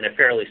in a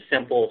fairly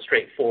simple,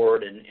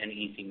 straightforward, and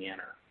easy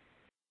manner.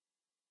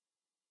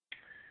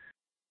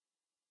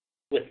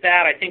 With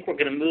that, I think we're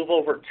going to move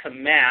over to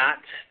Matt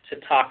to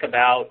talk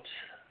about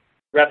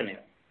revenue.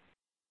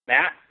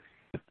 Matt?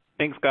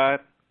 Thanks,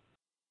 Scott.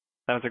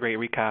 That was a great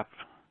recap.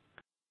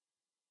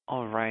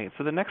 All right,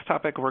 so the next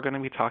topic we're going to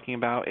be talking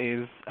about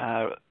is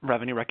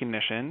revenue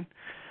recognition.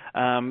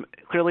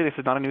 Clearly, this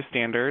is not a new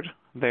standard.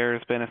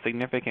 There's been a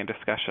significant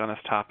discussion on this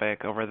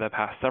topic over the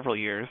past several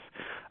years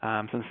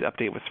since the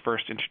update was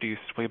first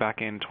introduced way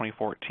back in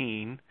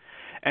 2014.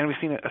 And we've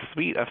seen a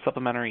suite of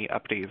supplementary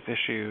updates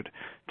issued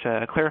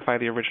to clarify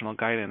the original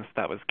guidance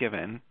that was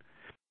given.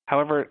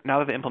 However, now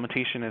that the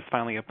implementation is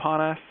finally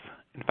upon us,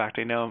 in fact,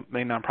 I know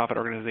many nonprofit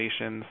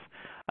organizations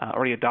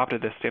already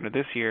adopted this standard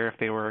this year if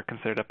they were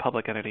considered a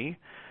public entity.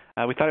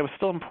 We thought it was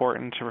still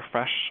important to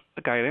refresh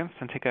the guidance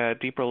and take a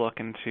deeper look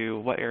into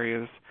what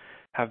areas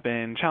have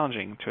been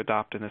challenging to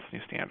adopt in this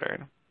new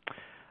standard.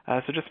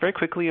 So just very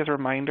quickly as a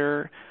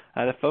reminder,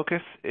 the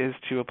focus is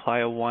to apply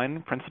a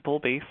one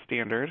principle-based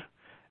standard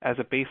as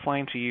a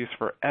baseline to use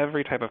for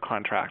every type of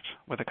contract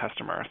with a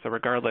customer, so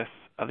regardless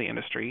of the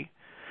industry.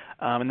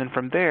 And then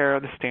from there,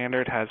 the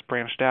standard has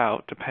branched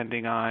out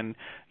depending on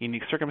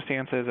unique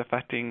circumstances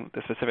affecting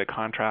the specific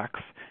contracts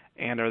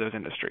and or those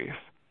industries.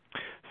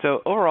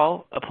 So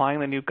overall, applying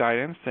the new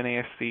guidance in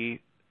ASC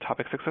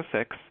Topic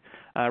 606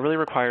 really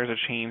requires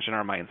a change in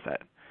our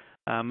mindset.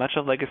 Much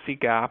of legacy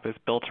GAAP is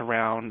built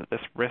around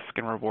this risk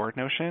and reward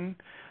notion,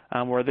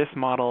 where this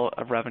model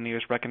of revenue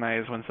is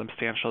recognized when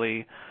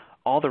substantially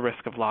all the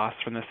risk of loss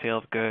from the sale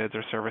of goods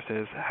or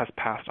services has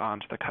passed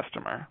on to the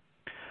customer.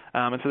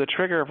 And so the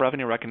trigger of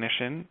revenue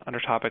recognition under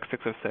Topic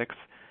 606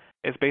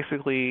 is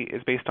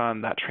based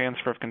on that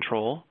transfer of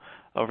control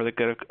over the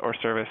good or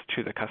service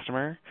to the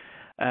customer.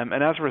 And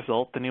as a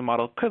result, the new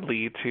model could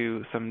lead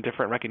to some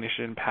different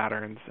recognition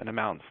patterns and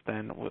amounts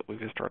than what we've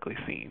historically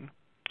seen.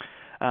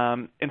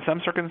 In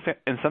some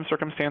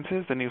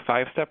circumstances, the new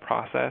 5-step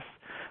process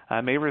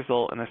may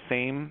result in the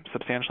same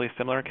substantially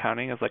similar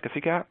accounting as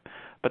legacy GAAP,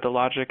 but the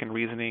logic and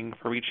reasoning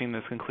for reaching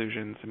those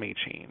conclusions may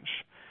change.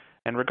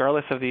 And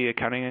regardless of the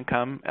accounting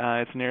income,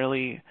 it's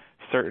nearly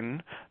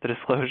certain the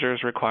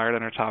disclosures required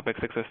under Topic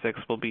 606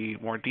 will be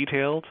more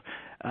detailed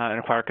and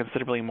require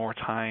considerably more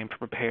time to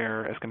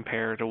prepare as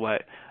compared to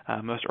what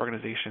most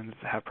organizations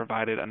have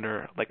provided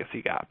under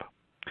Legacy GAAP.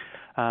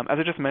 As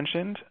I just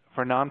mentioned,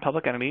 for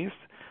non-public entities,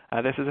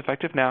 this is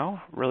effective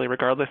now, really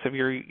regardless of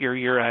your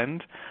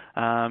year-end,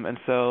 and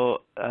so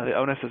the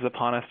onus is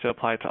upon us to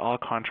apply to all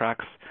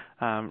contracts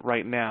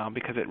right now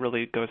because it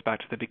really goes back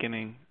to the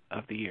beginning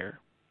of the year.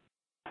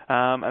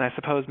 And I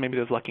suppose maybe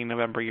those lucky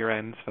November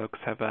year-ends folks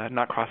have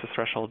not crossed this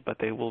threshold, but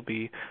they will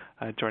be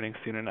joining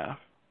soon enough.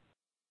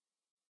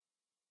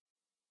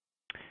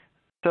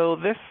 So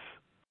this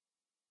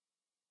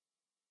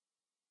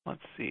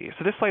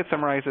slide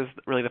summarizes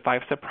really the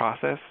 5-step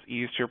process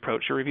used to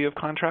approach your review of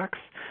contracts.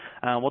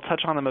 We'll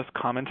touch on the most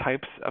common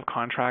types of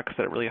contracts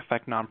that really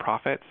affect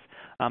nonprofits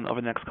over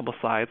the next couple of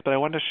slides, but I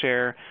wanted to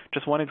share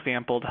just one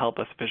example to help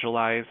us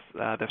visualize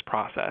this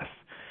process.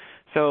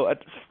 So,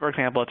 for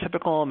example, a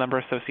typical member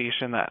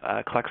association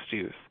that collects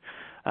dues.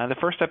 The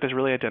first step is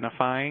really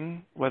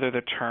identifying whether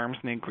the terms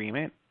in the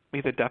agreement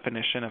meet the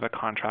definition of a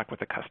contract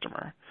with a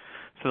customer.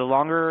 So the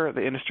longer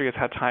the industry has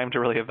had time to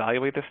really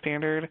evaluate this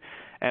standard,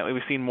 and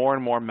we've seen more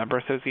and more member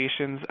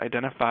associations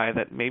identify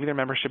that maybe their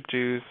membership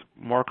dues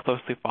more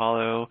closely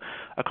follow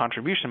a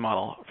contribution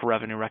model for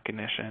revenue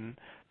recognition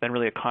than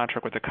really a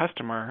contract with a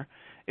customer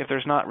if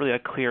there's not really a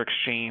clear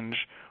exchange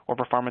or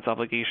performance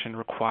obligation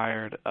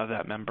required of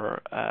that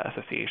member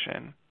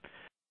association.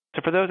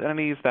 So for those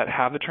entities that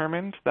have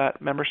determined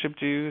that membership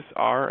dues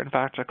are in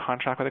fact a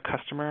contract with a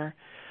customer,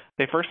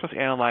 they first must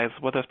analyze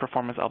what those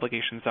performance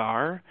obligations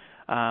are,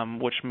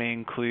 which may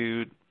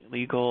include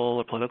legal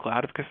or political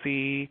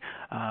advocacy,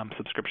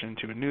 subscription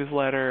to a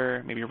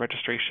newsletter, maybe a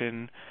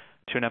registration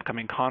to an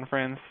upcoming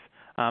conference,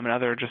 and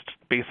other just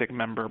basic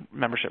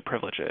membership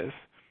privileges.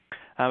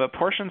 But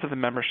portions of the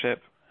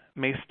membership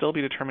may still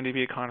be determined to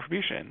be a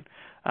contribution.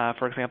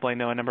 For example, I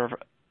know a number of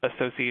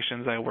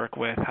associations I work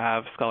with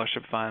have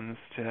scholarship funds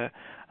to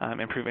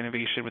improve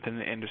innovation within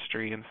the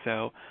industry, and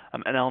so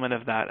an element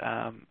of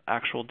that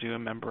actual due a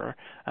member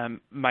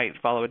might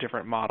follow a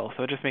different model.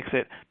 So it just makes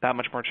it that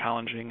much more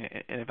challenging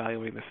in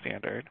evaluating the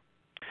standard.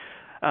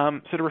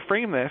 So to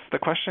reframe this, the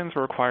questions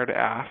we're required to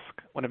ask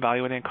when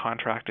evaluating a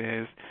contract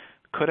is,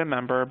 could a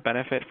member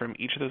benefit from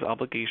each of those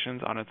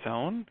obligations on its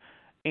own?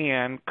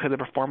 And could the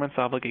performance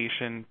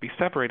obligation be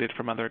separated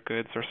from other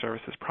goods or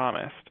services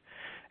promised?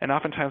 And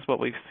oftentimes what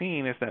we've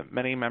seen is that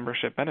many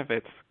membership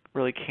benefits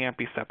really can't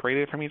be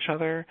separated from each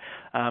other,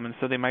 and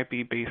so they might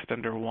be based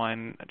under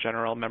one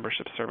general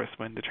membership service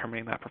when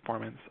determining that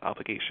performance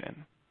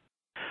obligation.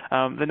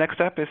 The next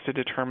step is to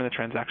determine the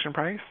transaction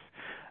price,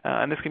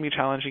 and this can be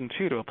challenging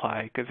too to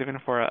apply, because even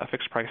for a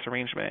fixed price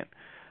arrangement,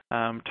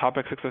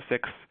 Topic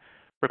 606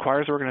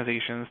 requires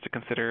organizations to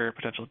consider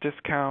potential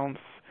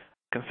discounts,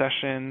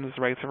 concessions,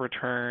 rights of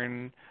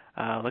return,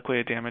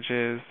 liquidated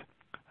damages,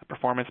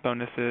 performance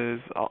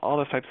bonuses, all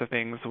those types of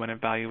things when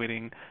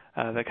evaluating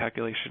the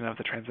calculation of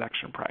the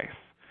transaction price.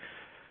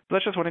 So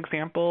that's just one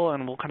example,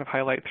 and we'll kind of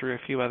highlight through a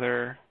few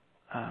other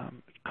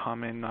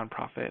common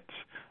nonprofit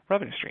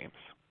revenue streams.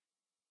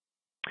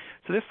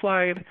 So this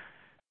slide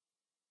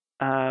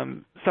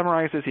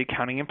summarizes the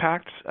accounting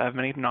impact of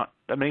many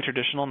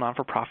traditional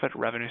non-for-profit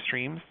revenue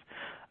streams.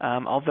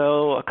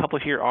 Although a couple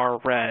here are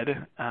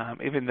red,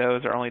 even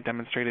those are only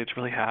demonstrated to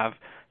really have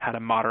had a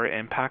moderate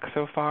impact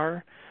so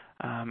far.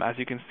 As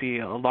you can see,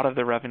 a lot of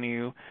the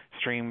revenue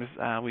streams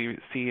we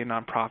see in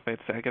nonprofits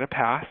get a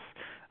pass.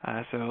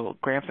 So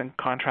grants and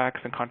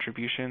contracts and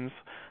contributions,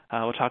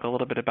 we'll talk a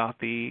little bit about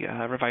the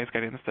revised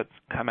guidance that's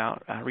come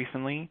out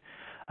recently.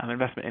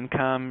 Investment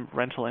income,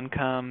 rental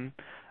income,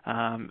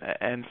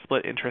 and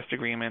split interest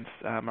agreements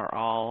are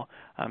all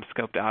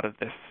scoped out of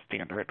this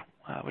standard,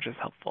 which is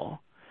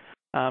helpful.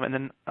 And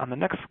then on the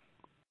next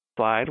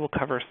slide, we'll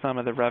cover some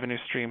of the revenue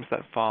streams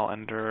that fall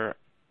under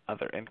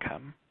other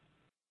income.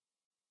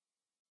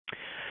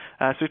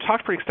 So we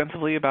talked pretty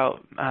extensively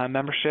about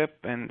membership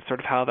and sort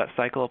of how that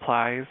cycle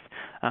applies.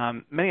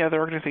 Many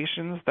other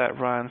organizations that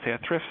run, say, a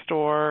thrift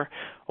store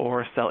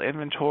or sell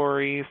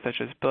inventory, such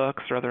as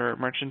books or other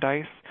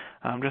merchandise,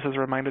 just as a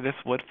reminder, this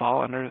would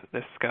fall under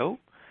this scope.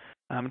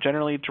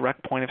 Generally,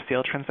 direct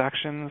point-of-sale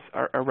transactions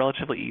are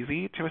relatively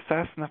easy to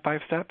assess in the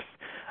 5 steps,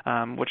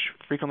 which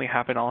frequently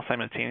happen all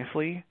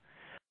simultaneously.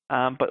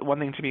 But one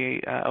thing to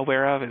be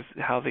aware of is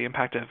how the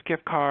impact of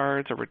gift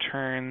cards or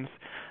returns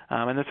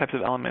and those types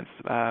of elements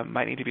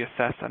might need to be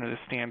assessed under the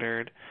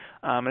standard,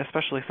 and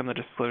especially some of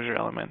the disclosure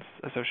elements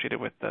associated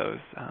with those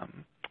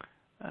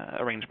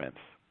arrangements.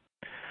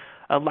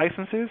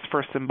 Licenses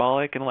for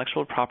symbolic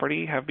intellectual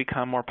property have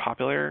become more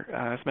popular.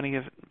 As many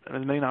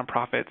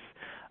nonprofits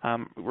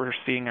we're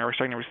starting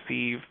to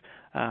receive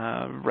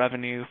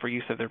revenue for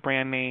use of their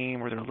brand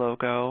name or their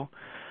logo.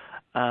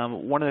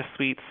 One of the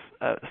suites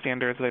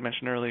standards that I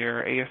mentioned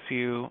earlier,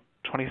 ASU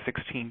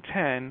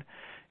 2016-10,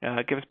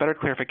 gives better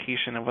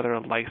clarification of whether a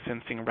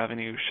licensing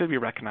revenue should be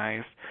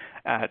recognized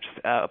at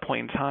a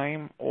point in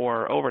time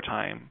or over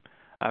time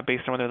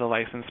based on whether the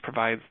license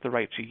provides the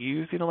right to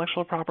use the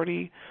intellectual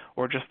property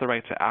or just the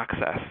right to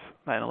access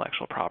that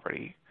intellectual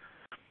property.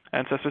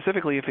 And so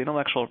specifically, if the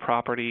intellectual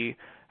property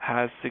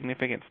has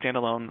significant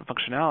standalone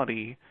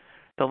functionality,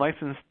 the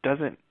license does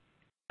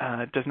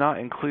not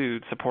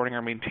include supporting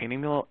or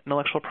maintaining the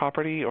intellectual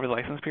property over the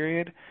license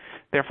period.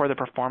 Therefore, the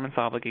performance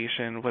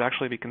obligation would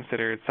actually be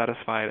considered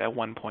satisfied at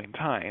one point in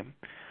time.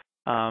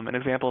 And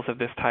examples of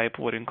this type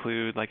would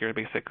include like your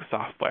basic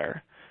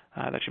software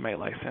that you might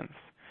license.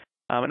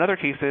 In other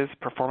cases,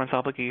 performance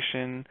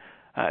obligation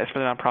is for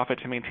the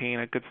nonprofit to maintain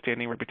a good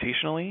standing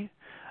reputationally.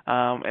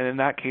 And in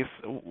that case,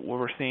 what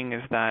we're seeing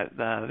is that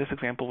this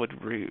example would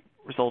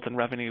result in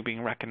revenue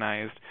being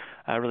recognized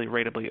really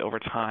ratably over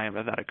time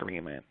of that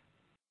agreement.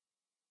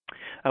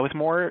 With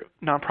more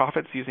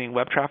nonprofits using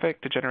web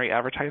traffic to generate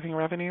advertising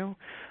revenue,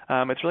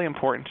 it's really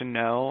important to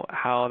know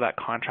how that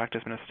contract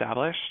has been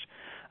established.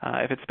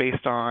 If it's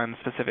based on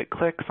specific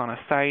clicks on a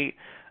site,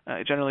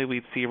 generally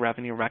we'd see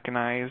revenue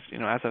recognized,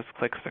 as those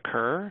clicks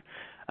occur.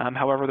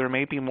 However, there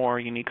may be more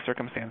unique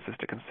circumstances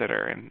to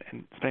consider, and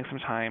spending some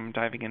time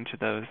diving into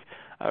those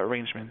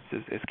arrangements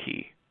is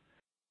key.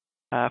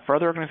 For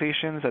other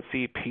organizations that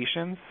see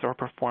patients or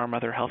perform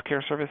other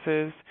healthcare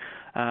services,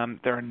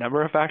 there are a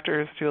number of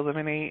factors to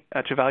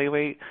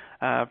evaluate,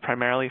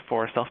 primarily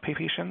for self-pay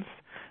patients,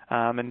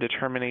 and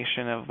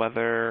determination of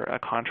whether a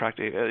contract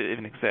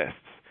even exists.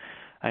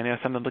 I know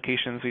some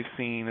implications we've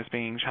seen as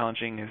being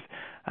challenging is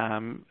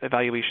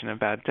evaluation of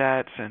bad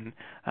debts and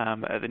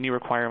the new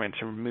requirement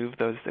to remove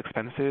those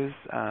expenses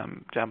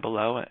down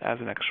below as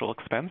an actual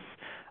expense,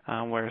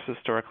 whereas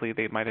historically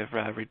they might have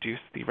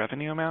reduced the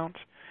revenue amount.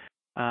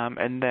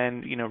 And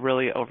then,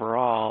 really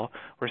overall,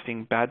 we're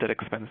seeing bad debt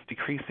expense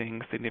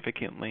decreasing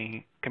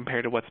significantly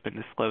compared to what's been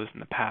disclosed in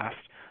the past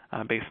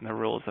based on the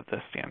rules of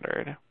this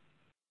standard.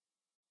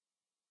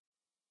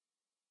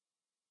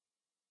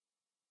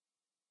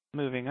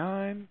 Moving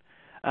on.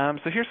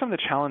 So here's some of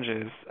the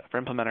challenges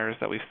for implementers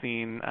that we've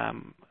seen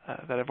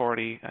that have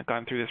already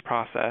gone through this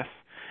process.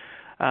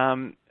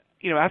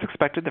 As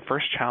expected, the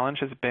first challenge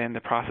has been the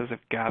process of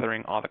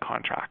gathering all the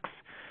contracts.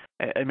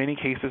 In many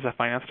cases, the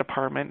finance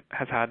department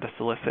has had to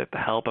solicit the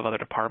help of other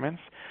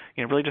departments,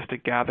 really just to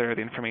gather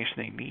the information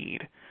they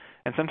need.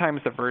 And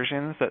sometimes the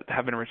versions that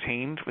have been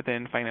retained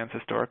within finance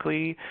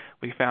historically,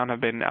 we found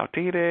have been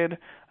outdated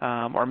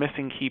or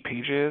missing key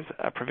pages,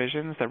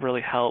 provisions that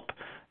really help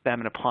them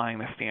in applying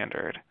the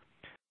standard.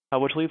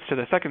 Which leads to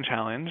the second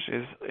challenge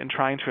is in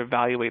trying to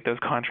evaluate those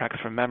contracts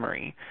from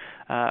memory.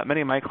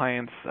 Many of my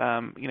clients,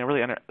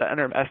 really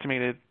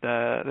underestimated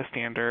the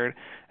standard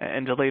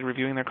and delayed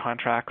reviewing their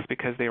contracts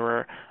because they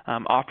were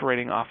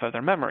operating off of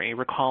their memory,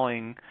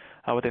 recalling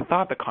what they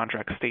thought the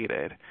contract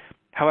stated.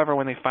 However,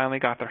 when they finally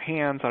got their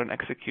hands on an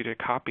executed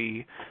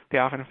copy, they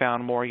often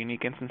found more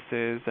unique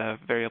instances of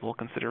variable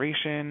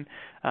consideration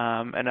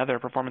and other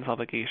performance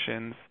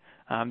obligations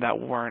that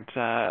weren't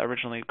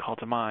originally called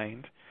to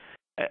mind.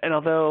 And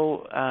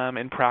although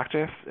in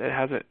practice it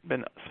hasn't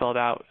been spelled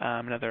out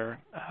in other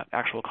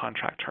actual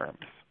contract terms.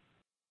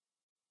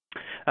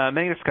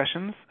 Many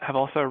discussions have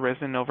also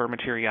arisen over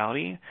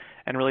materiality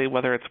and really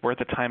whether it's worth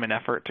the time and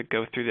effort to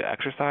go through the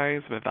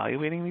exercise of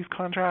evaluating these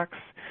contracts.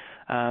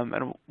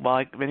 And while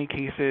in many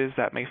cases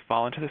that may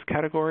fall into this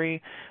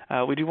category,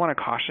 we do want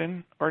to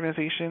caution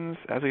organizations,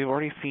 as we've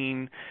already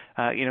seen,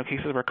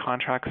 cases where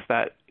contracts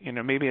that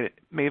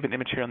may have been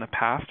immaterial in the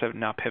past have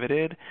now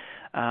pivoted,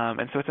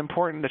 and so it's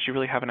important that you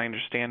really have an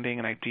understanding,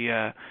 an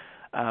idea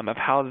of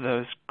how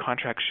those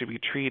contracts should be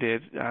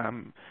treated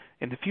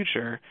in the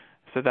future,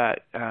 so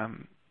that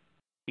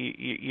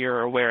you're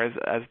aware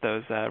as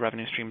those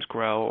revenue streams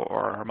grow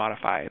or are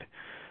modified.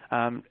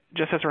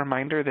 Just as a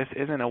reminder, this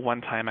isn't a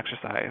one-time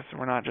exercise.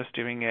 We're not just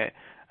doing it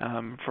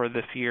for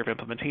this year of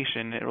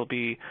implementation. It will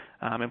be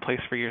in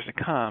place for years to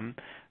come.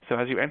 So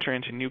as you enter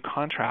into new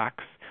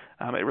contracts,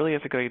 it really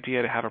is a good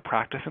idea to have a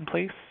practice in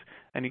place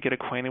and you get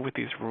acquainted with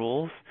these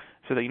rules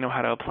so that you know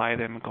how to apply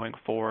them going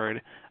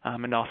forward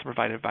and also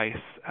provide advice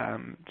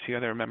to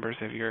other members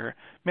of your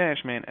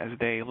management as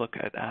they look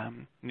at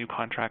new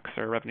contracts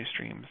or revenue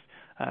streams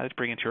to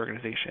bring into your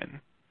organization.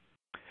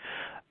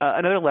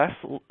 Another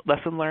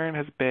lesson learned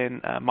has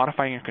been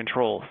modifying your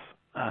controls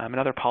and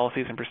other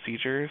policies and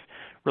procedures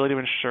really to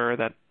ensure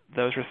that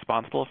those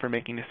responsible for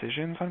making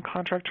decisions on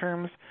contract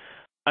terms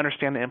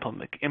understand the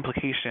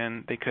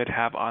implication they could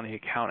have on the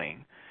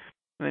accounting.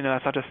 And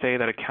that's not to say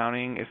that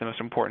accounting is the most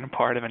important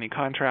part of any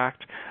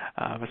contract,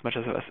 as much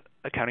as us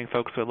accounting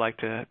folks would like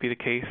to be the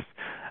case.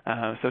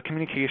 So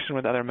communication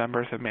with other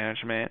members of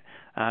management,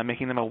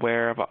 making them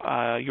aware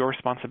of your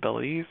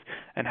responsibilities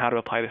and how to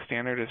apply the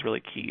standard is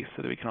really key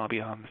so that we can all be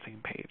on the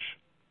same page.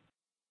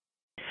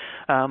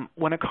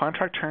 When a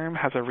contract term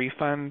has a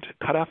refund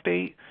cutoff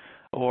date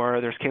or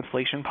there's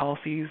cancellation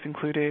policies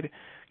included,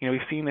 we've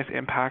seen this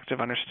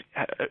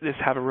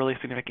have a really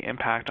significant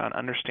impact on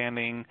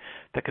understanding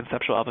the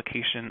conceptual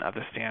application of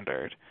the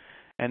standard.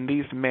 And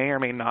these may or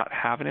may not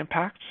have an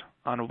impact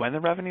on when the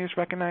revenue is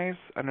recognized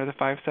under the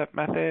 5-step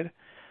method.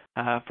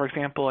 For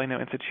example, I know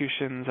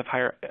institutions of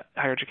higher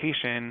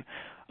education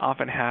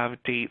often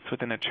have dates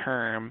within a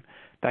term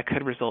that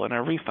could result in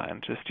a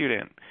refund to the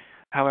student.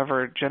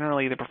 However,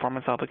 generally the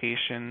performance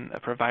obligation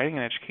of providing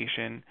an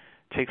education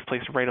takes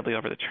place ratably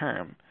over the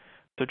term.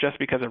 So just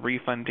because a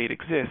refund date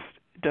exists,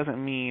 it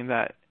doesn't mean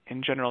that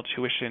in general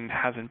tuition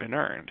hasn't been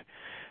earned.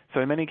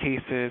 So in many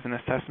cases, an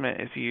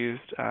assessment is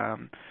used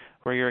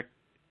where you're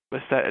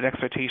set an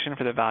expectation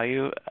for the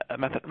value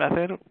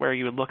method where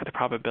you would look at the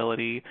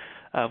probability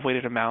of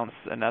weighted amounts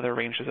and other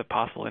ranges of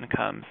possible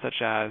incomes,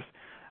 such as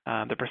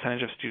the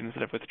percentage of students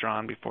that have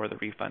withdrawn before the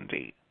refund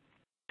date.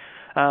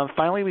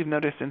 Finally, we've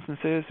noticed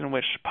instances in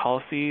which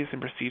policies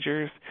and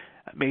procedures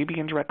may be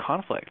in direct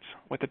conflict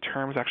with the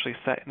terms actually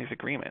set in these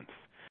agreements.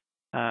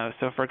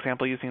 So, for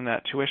example, using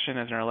that tuition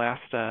as in our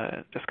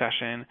last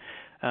discussion,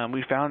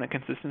 we found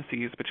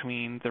inconsistencies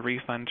between the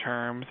refund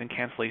terms and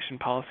cancellation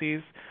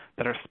policies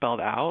that are spelled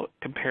out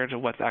compared to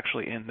what's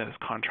actually in those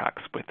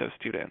contracts with those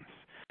students.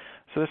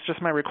 So this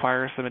just might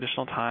require some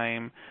additional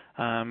time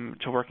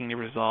to working to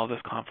resolve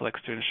those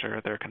conflicts to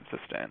ensure they're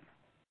consistent.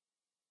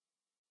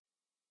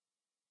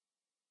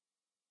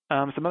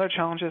 Some other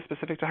challenges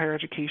specific to higher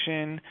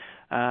education,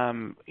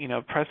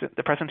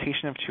 the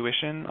presentation of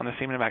tuition on the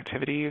statement of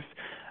activities.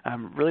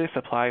 Really this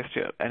applies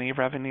to any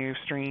revenue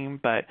stream,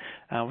 but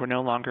we're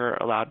no longer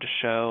allowed to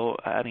show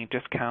any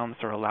discounts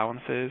or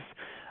allowances.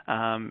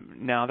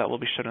 Now that will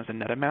be shown as a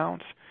net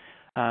amount.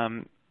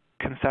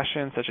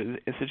 Concessions such as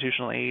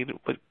institutional aid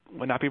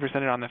would not be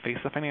presented on the face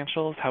of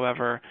financials.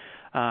 However,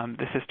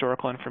 this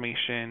historical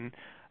information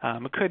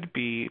could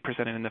be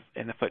presented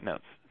in the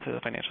footnotes to the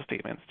financial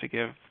statements to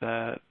give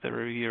the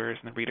reviewers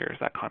and the readers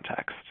that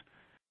context.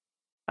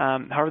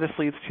 However, this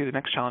leads to the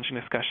next challenging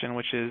discussion,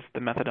 which is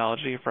the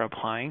methodology for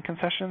applying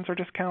concessions or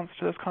discounts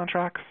to those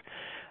contracts.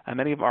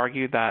 Many have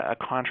argued that a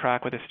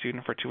contract with a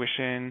student for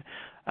tuition,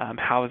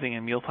 housing,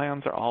 and meal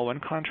plans are all one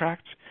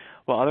contract,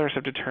 while others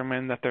have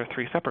determined that they're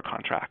three separate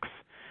contracts.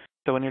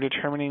 So when you're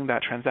determining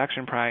that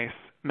transaction price,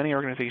 many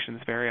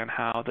organizations vary on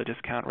how the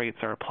discount rates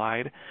are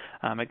applied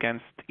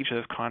against each of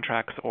those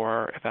contracts,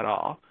 or if at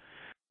all.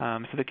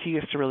 So the key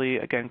is to really,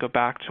 again, go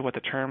back to what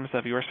the terms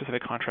of your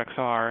specific contracts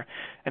are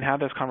and have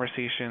those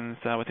conversations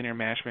within your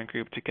management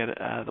group to get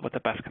what the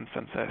best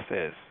consensus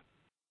is.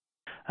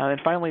 And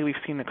finally, we've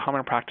seen the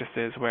common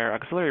practices where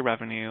auxiliary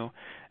revenue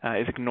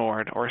is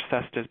ignored or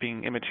assessed as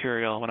being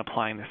immaterial when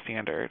applying the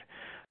standard.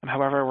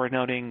 However, we're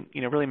noting,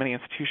 really many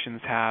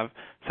institutions have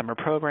summer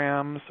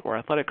programs or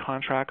athletic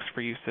contracts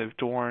for use of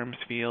dorms,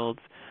 fields,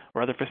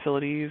 or other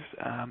facilities,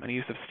 and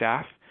use of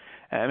staff.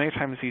 And many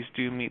times these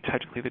do meet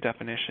technically the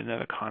definition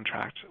of a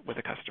contract with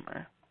a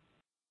customer.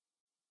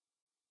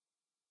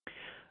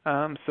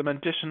 Some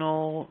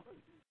additional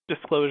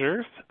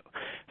disclosures.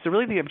 So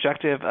really the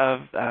objective of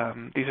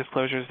these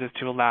disclosures is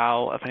to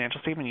allow a financial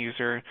statement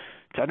user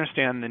to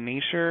understand the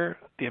nature,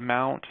 the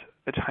amount,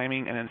 the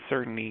timing, and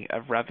uncertainty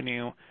of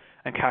revenue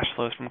and cash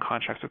flows from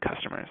contracts with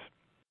customers.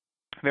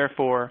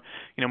 Therefore,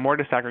 more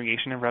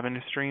disaggregation of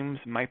revenue streams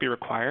might be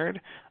required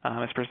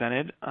as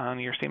presented on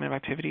your statement of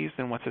activities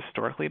than what's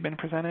historically been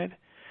presented.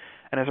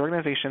 And as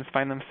organizations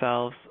find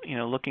themselves,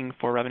 looking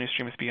for revenue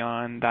streams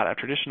beyond that of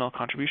traditional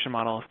contribution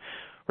models,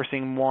 we're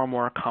seeing more and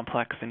more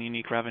complex and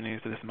unique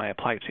revenues that this might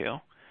apply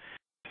to.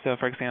 So,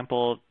 for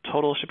example,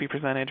 totals should be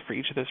presented for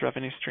each of those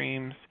revenue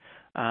streams.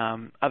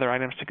 Other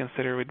items to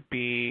consider would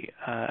be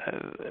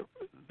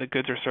the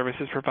goods or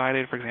services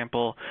provided. For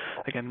example,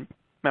 again,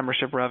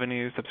 membership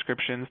revenues,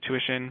 subscriptions,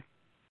 tuition.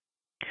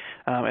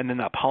 And then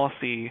that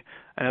policy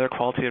and other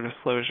qualitative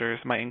disclosures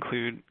might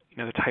include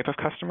the type of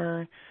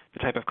customer, the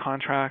type of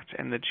contract,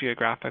 and the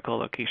geographical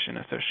location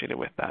associated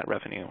with that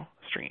revenue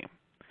stream.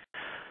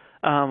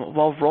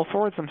 While roll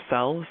forwards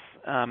themselves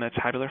in a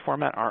tabular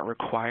format aren't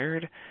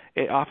required,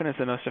 it often is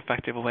the most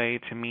effective way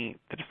to meet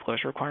the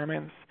disclosure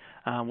requirements,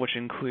 which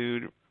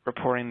include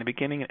reporting the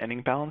beginning and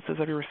ending balances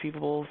of your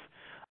receivables,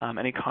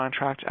 any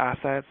contract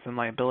assets and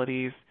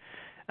liabilities,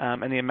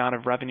 and the amount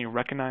of revenue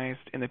recognized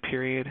in the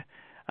period,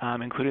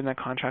 including that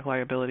contract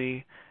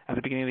liability at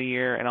the beginning of the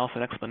year, and also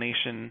an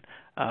explanation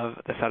of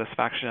the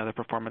satisfaction of the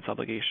performance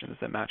obligations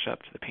that match up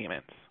to the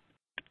payments.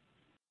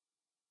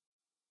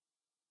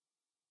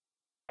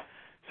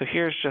 So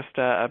here's just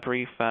a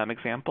brief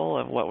example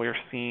of what we're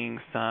seeing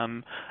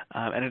some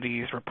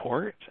entities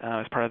report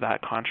as part of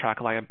that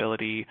contract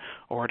liability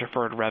or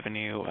deferred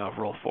revenue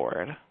roll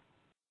forward.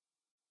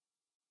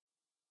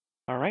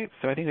 All right,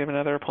 so I think we have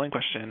another polling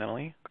question,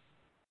 Emily.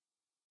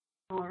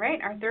 All right,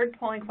 our third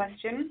polling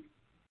question.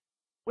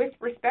 With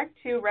respect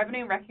to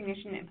revenue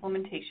recognition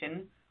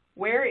implementation,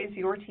 where is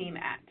your team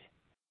at?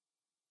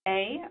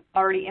 A,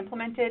 already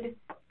implemented,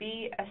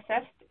 B,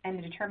 assessed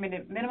and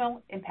determined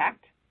minimal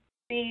impact,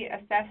 C,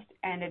 assessed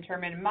and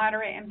determined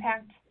moderate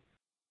impact,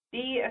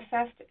 D,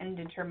 assessed and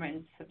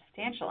determined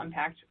substantial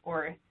impact,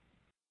 or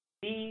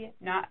D,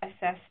 not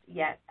assessed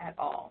yet at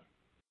all.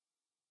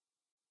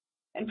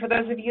 And for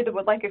those of you that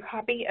would like a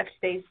copy of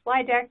today's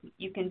slide deck,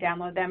 you can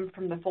download them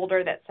from the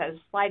folder that says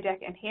Slide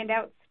Deck and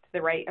Handouts to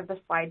the right of the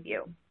slide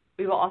view.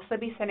 We will also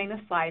be sending the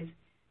slides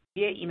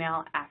via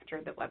email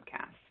after the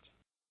webcast.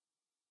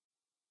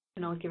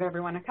 And I'll give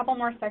everyone a couple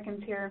more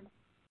seconds here.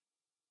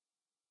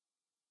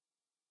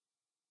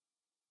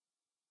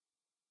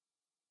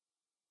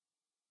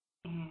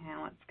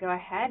 And let's go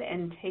ahead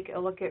and take a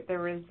look at the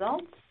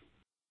results.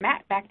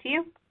 Matt, back to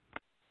you.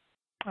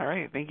 All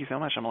right. Thank you so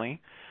much,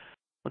 Emily.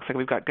 Looks like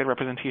we've got good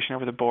representation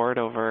over the board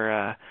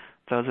over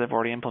those that have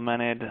already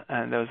implemented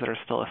and those that are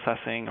still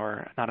assessing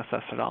or not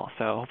assessed at all.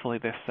 So hopefully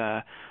this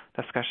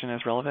discussion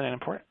is relevant and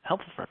important,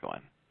 helpful for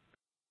everyone.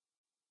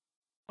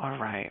 All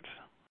right.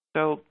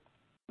 So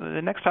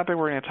the next topic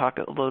we're going to talk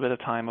a little bit of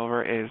time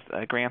over is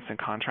grants and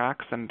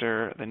contracts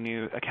under the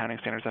new Accounting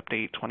Standards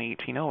Update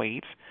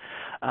 2018-08.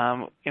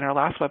 In our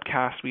last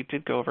webcast, we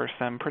did go over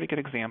some pretty good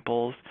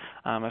examples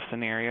of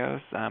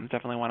scenarios.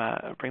 Definitely want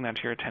to bring that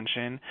to your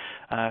attention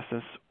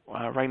since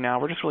right now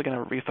we're just really going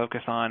to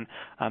refocus on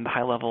the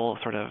high-level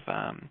sort of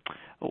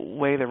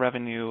way the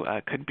revenue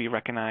could be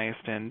recognized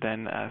and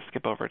then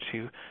skip over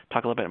to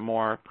talk a little bit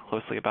more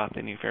closely about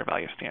the new fair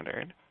value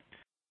standard.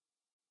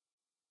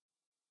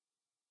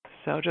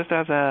 So just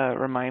as a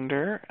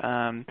reminder,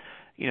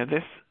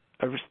 this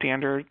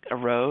standard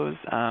arose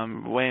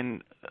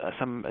when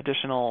some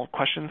additional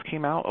questions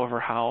came out over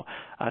how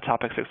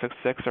Topic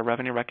 666 or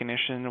revenue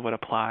recognition would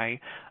apply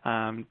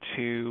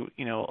to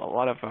a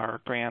lot of our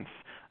grants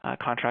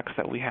contracts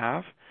that we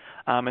have.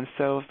 And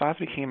so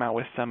FASB came out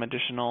with some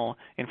additional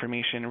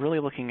information really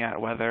looking at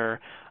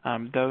whether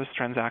those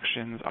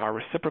transactions are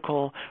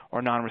reciprocal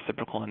or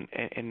non-reciprocal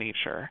in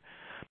nature.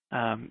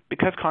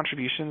 Because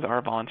contributions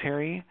are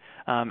voluntary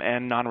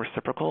and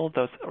non-reciprocal,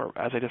 those, or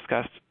as I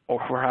discussed,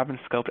 or have been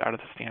scoped out of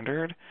the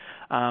standard.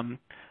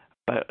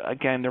 But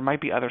again, there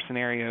might be other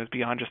scenarios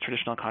beyond just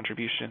traditional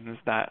contributions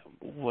that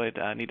would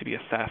need to be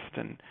assessed,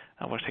 and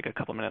we'll take a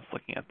couple minutes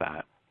looking at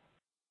that.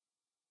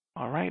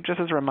 All right, just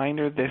as a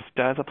reminder, this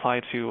does apply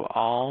to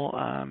all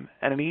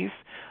entities,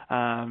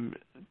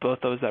 both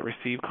those that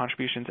receive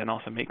contributions and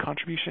also make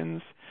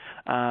contributions,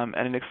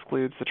 and it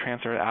excludes the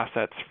transfer of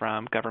assets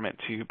from government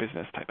to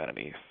business type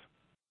entities.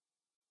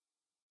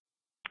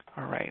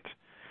 All right,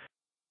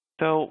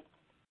 so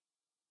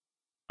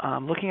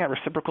looking at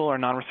reciprocal or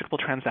non-reciprocal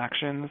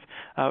transactions,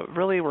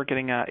 really we're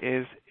getting at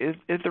is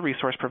the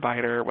resource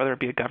provider, whether it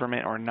be a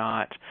government or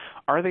not,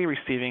 are they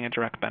receiving a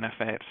direct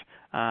benefit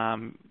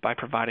by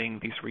providing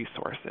these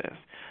resources?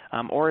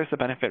 Or is the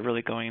benefit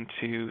really going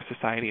to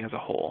society as a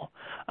whole?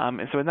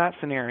 And so in that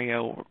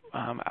scenario,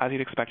 as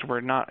you'd expect,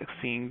 we're not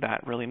seeing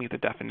that really meet the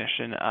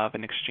definition of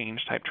an exchange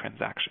type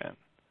transaction.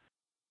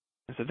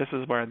 And so this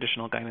is where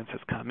additional guidance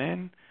has come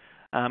in.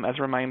 As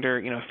a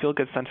reminder,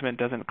 feel-good sentiment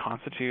doesn't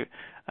constitute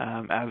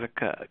as a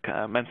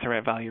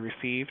commensurate value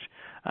received,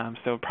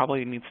 so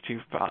probably needs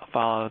to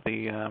follow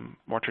the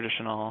more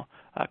traditional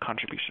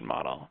contribution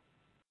model.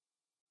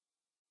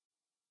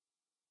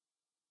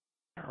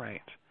 All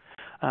right.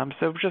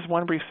 So just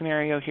one brief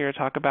scenario here to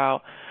talk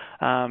about.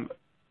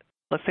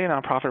 Let's say a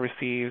nonprofit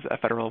receives a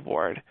federal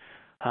award.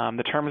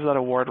 The terms of that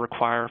award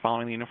require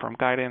following the uniform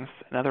guidance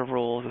and other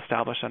rules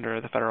established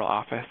under the Federal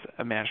Office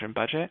of Management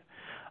Budget.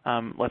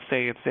 Let's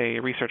say it's a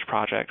research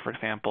project, for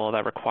example,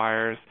 that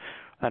requires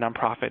a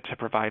nonprofit to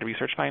provide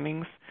research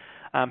findings.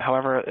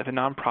 However, if a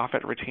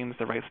nonprofit retains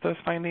the rights to those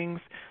findings,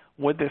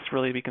 would this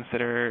really be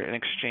considered an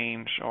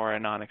exchange or a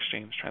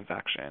non-exchange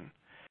transaction?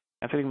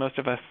 And so I think most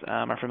of us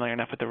are familiar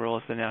enough with the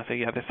rules to now say,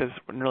 yeah, this is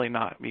really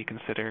not be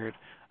considered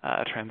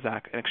an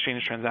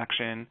exchange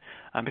transaction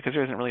because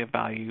there isn't really a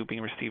value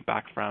being received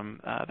back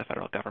from the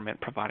federal government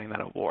providing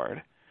that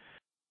award.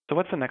 So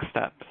what's the next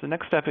step? So the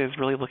next step is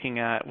really looking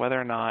at whether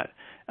or not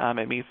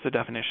it meets the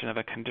definition of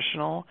a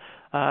conditional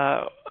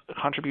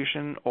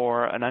contribution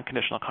or an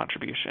unconditional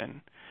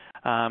contribution.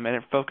 And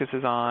it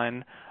focuses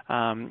on,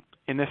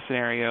 in this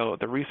scenario,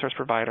 the resource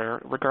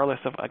provider, regardless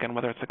of, again,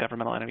 whether it's a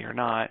governmental entity or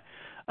not,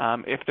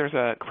 if there's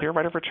a clear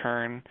right of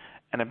return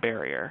and a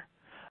barrier.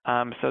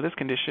 So this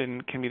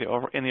condition can be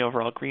in the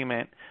overall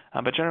agreement,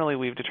 but generally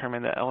we've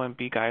determined that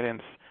OMB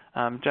guidance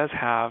does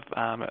have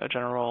a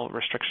general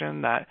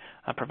restriction that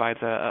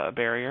provides a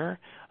barrier,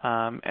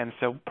 and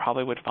so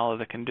probably would follow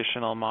the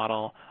conditional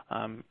model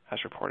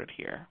as reported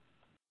here.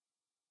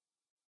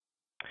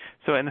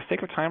 So in the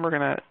sake of time, we're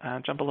going to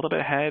jump a little bit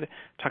ahead,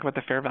 talk about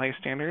the fair value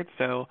standard.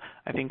 So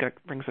I think that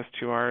brings us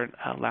to our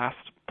last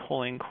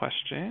polling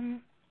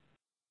question.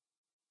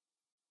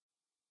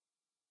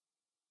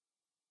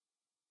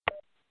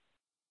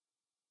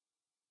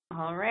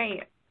 All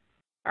right,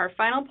 our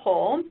final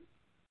poll.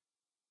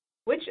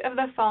 Which of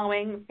the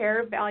following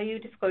fair value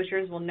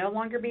disclosures will no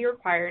longer be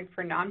required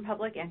for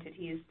non-public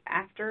entities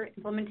after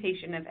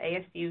implementation of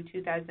ASU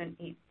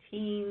 2018-13?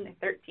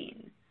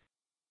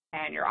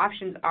 And your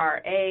options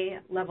are A,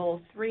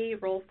 Level 3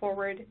 roll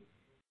forward,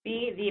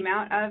 B, the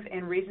amount of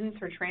and reasons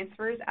for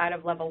transfers out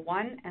of Level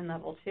 1 and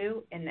Level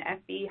 2 in the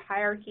FB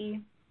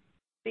hierarchy,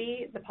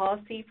 C, the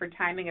policy for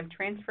timing of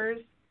transfers,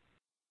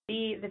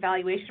 D, the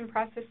valuation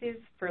processes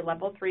for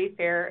Level 3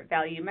 fair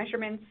value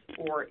measurements,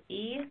 or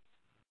E,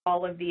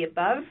 all of the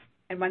above.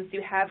 And once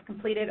you have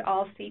completed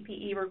all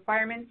CPE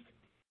requirements,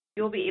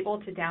 You'll be able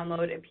to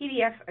download a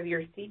PDF of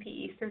your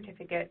CPE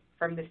certificate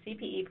from the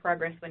CPE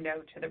progress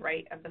window to the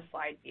right of the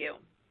slide view.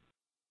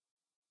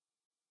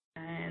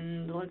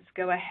 And let's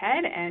go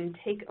ahead and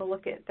take a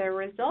look at the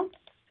results.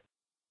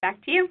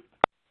 Back to you.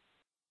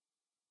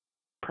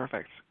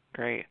 Perfect.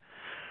 Great.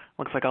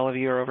 Looks like all of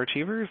you are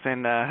overachievers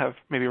and have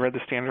maybe read the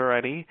standard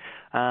already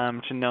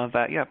to know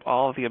that, yep,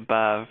 all of the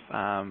above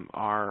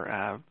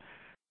are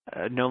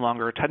no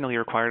longer technically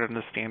required under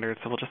the standard.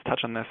 So we'll just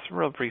touch on this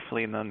real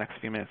briefly in the next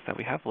few minutes that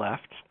we have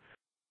left.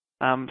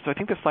 So I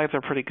think the slides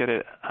are pretty good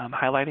at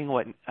highlighting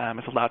what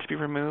is allowed to be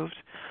removed.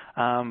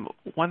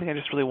 One thing I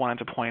just really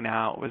wanted to point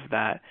out was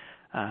that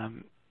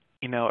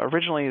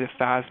originally the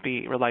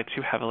FASB relied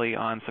too heavily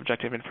on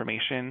subjective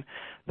information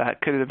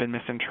that could have been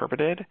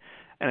misinterpreted,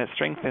 and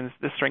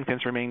this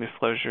strengthens remaining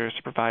disclosures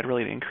to provide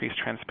really increased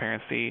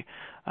transparency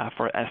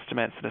for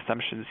estimates and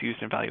assumptions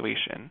used in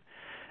valuation.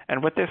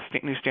 And what this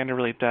new standard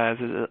really does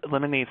is it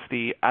eliminates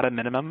the at a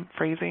minimum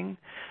phrasing.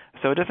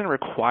 So it doesn't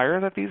require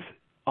that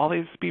all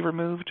these be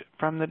removed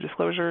from the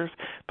disclosures,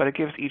 but it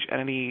gives each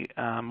entity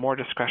more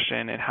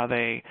discretion in how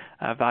they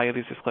value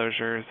these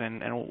disclosures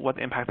and what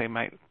impact they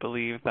might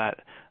believe that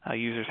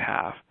users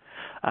have.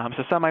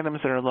 So some items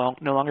that are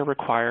no longer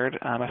required,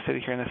 I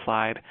stated here in this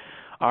slide,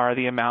 are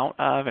the amount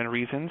of and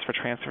reasons for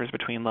transfers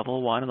between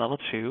level 1 and level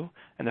 2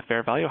 in the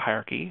fair value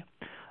hierarchy.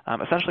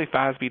 Essentially,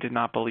 FASB did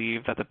not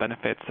believe that the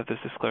benefits of this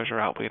disclosure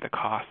outweigh the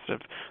costs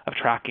of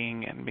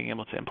tracking and being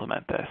able to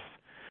implement this.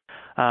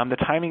 The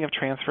timing of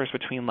transfers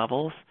between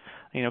levels,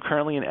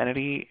 currently an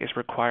entity is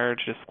required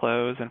to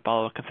disclose and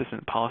follow a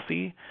consistent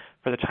policy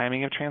for the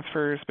timing of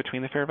transfers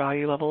between the fair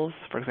value levels.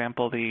 For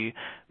example, the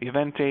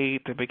event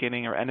date, the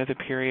beginning or end of the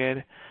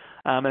period.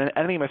 And an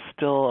entity must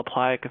still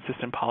apply a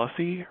consistent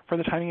policy for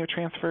the timing of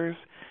transfers.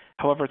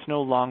 However, it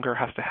no longer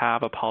has to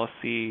have a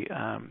policy,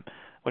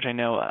 which I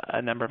know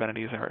a number of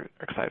entities are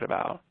excited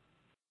about.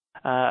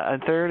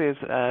 And third is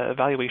a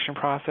evaluation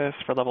process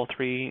for level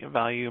 3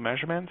 value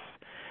measurements.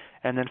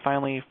 And then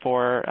finally,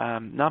 for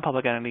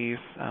non-public entities,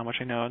 which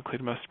I know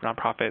include most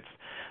nonprofits,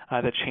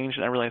 the change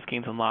in unrealized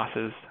gains and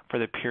losses for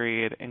the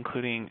period,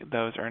 including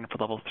those earned for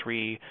level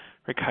 3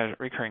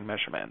 recurring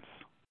measurements.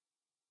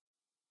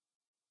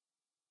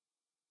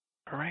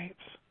 All right.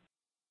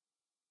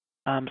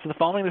 So the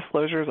following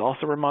disclosures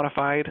also were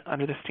modified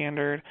under the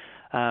standard.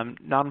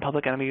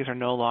 Non-public entities are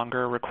no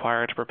longer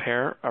required to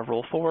prepare a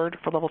roll forward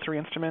for level 3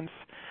 instruments.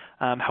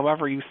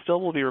 However, you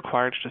still will be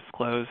required to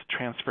disclose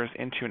transfers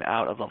into and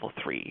out of level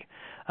 3.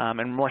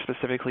 And more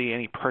specifically,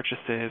 any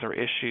purchases or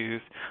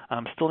issues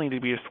still need to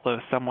be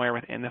disclosed somewhere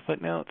within the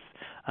footnotes.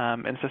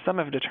 And so some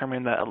have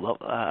determined that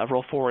a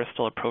roll forward is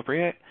still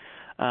appropriate.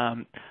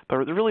 But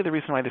really the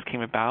reason why this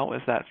came about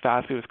was that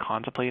FASB was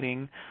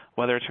contemplating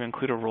whether to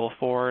include a roll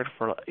forward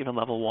for even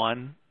level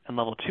 1 and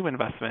level 2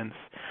 investments.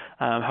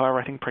 However,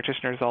 I think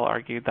practitioners all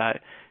argued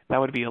that that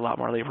would be a lot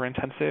more labor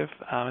intensive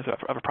of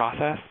a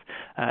process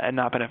and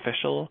not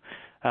beneficial.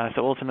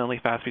 So ultimately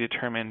FASB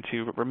determined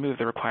to remove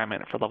the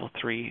requirement for level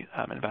 3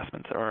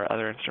 investments or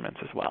other instruments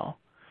as well.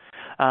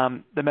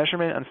 The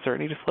measurement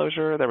uncertainty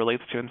disclosure that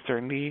relates to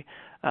uncertainty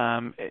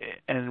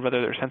and whether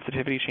there are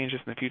sensitivity changes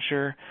in the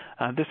future,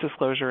 this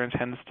disclosure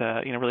intends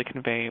to really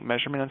convey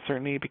measurement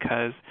uncertainty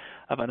because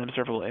of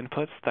unobservable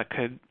inputs that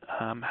could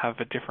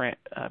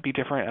be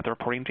different at the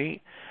reporting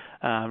date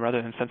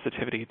rather than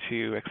sensitivity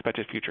to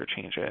expected future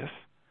changes.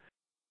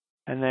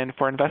 And then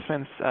for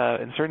investments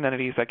in certain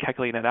entities that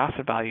calculate net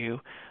asset value,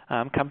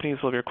 companies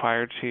will be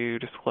required to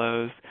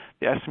disclose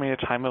the estimated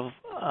time of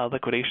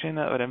liquidation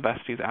of an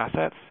investee's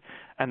assets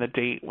and the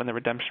date when the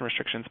redemption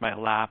restrictions might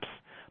lapse,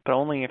 but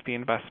only if the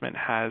investment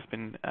has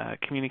been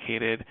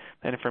communicated,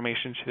 that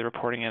information to the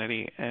reporting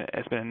entity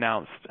has been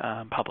announced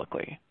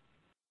publicly.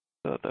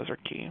 So those are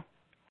key.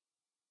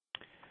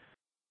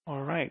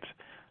 All right.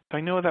 So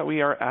I know that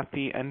we are at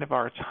the end of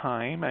our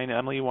time. I know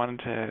Emily wanted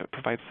to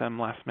provide some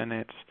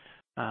last-minute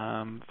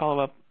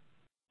follow-up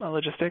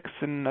logistics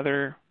and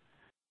other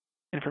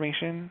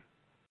information.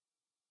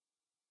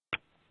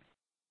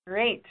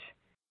 Great.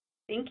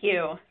 Thank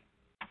you.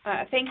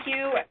 Thank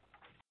you,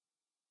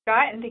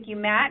 Scott, and thank you,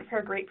 Matt, for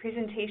a great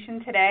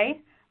presentation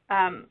today.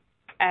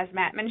 As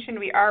Matt mentioned,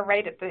 we are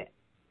right at the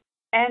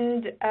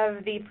end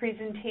of the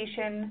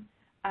presentation,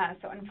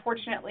 so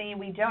unfortunately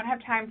we don't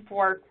have time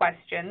for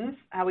questions.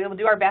 We will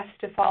do our best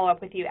to follow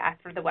up with you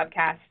after the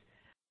webcast,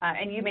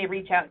 and you may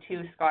reach out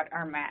to Scott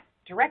or Matt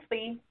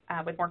directly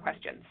with more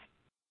questions.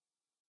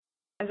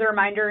 As a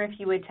reminder, if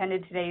you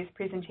attended today's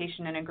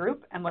presentation in a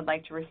group and would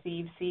like to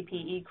receive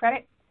CPE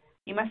credit,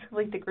 you must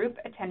complete the group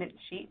attendance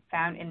sheet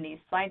found in the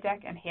slide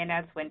deck and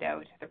handouts window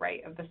to the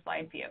right of the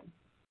slide view.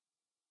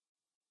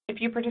 If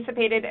you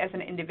participated as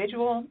an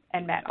individual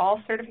and met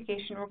all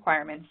certification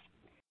requirements,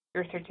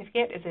 your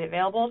certificate is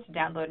available to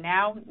download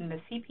now in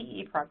the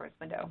CPE progress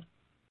window.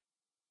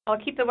 I'll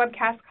keep the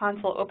webcast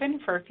console open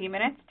for a few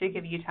minutes to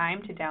give you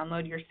time to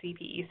download your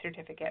CPE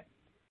certificate.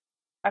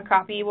 A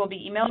copy will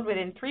be emailed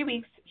within 3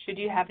 weeks should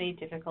you have any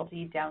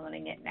difficulty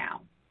downloading it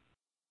now.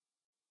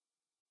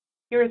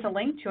 Here is a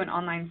link to an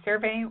online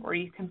survey where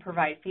you can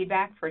provide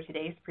feedback for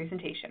today's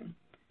presentation.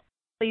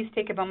 Please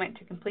take a moment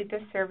to complete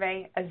this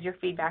survey as your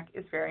feedback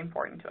is very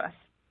important to us.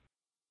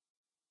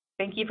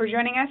 Thank you for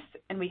joining us,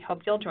 and we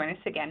hope you'll join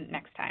us again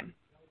next time.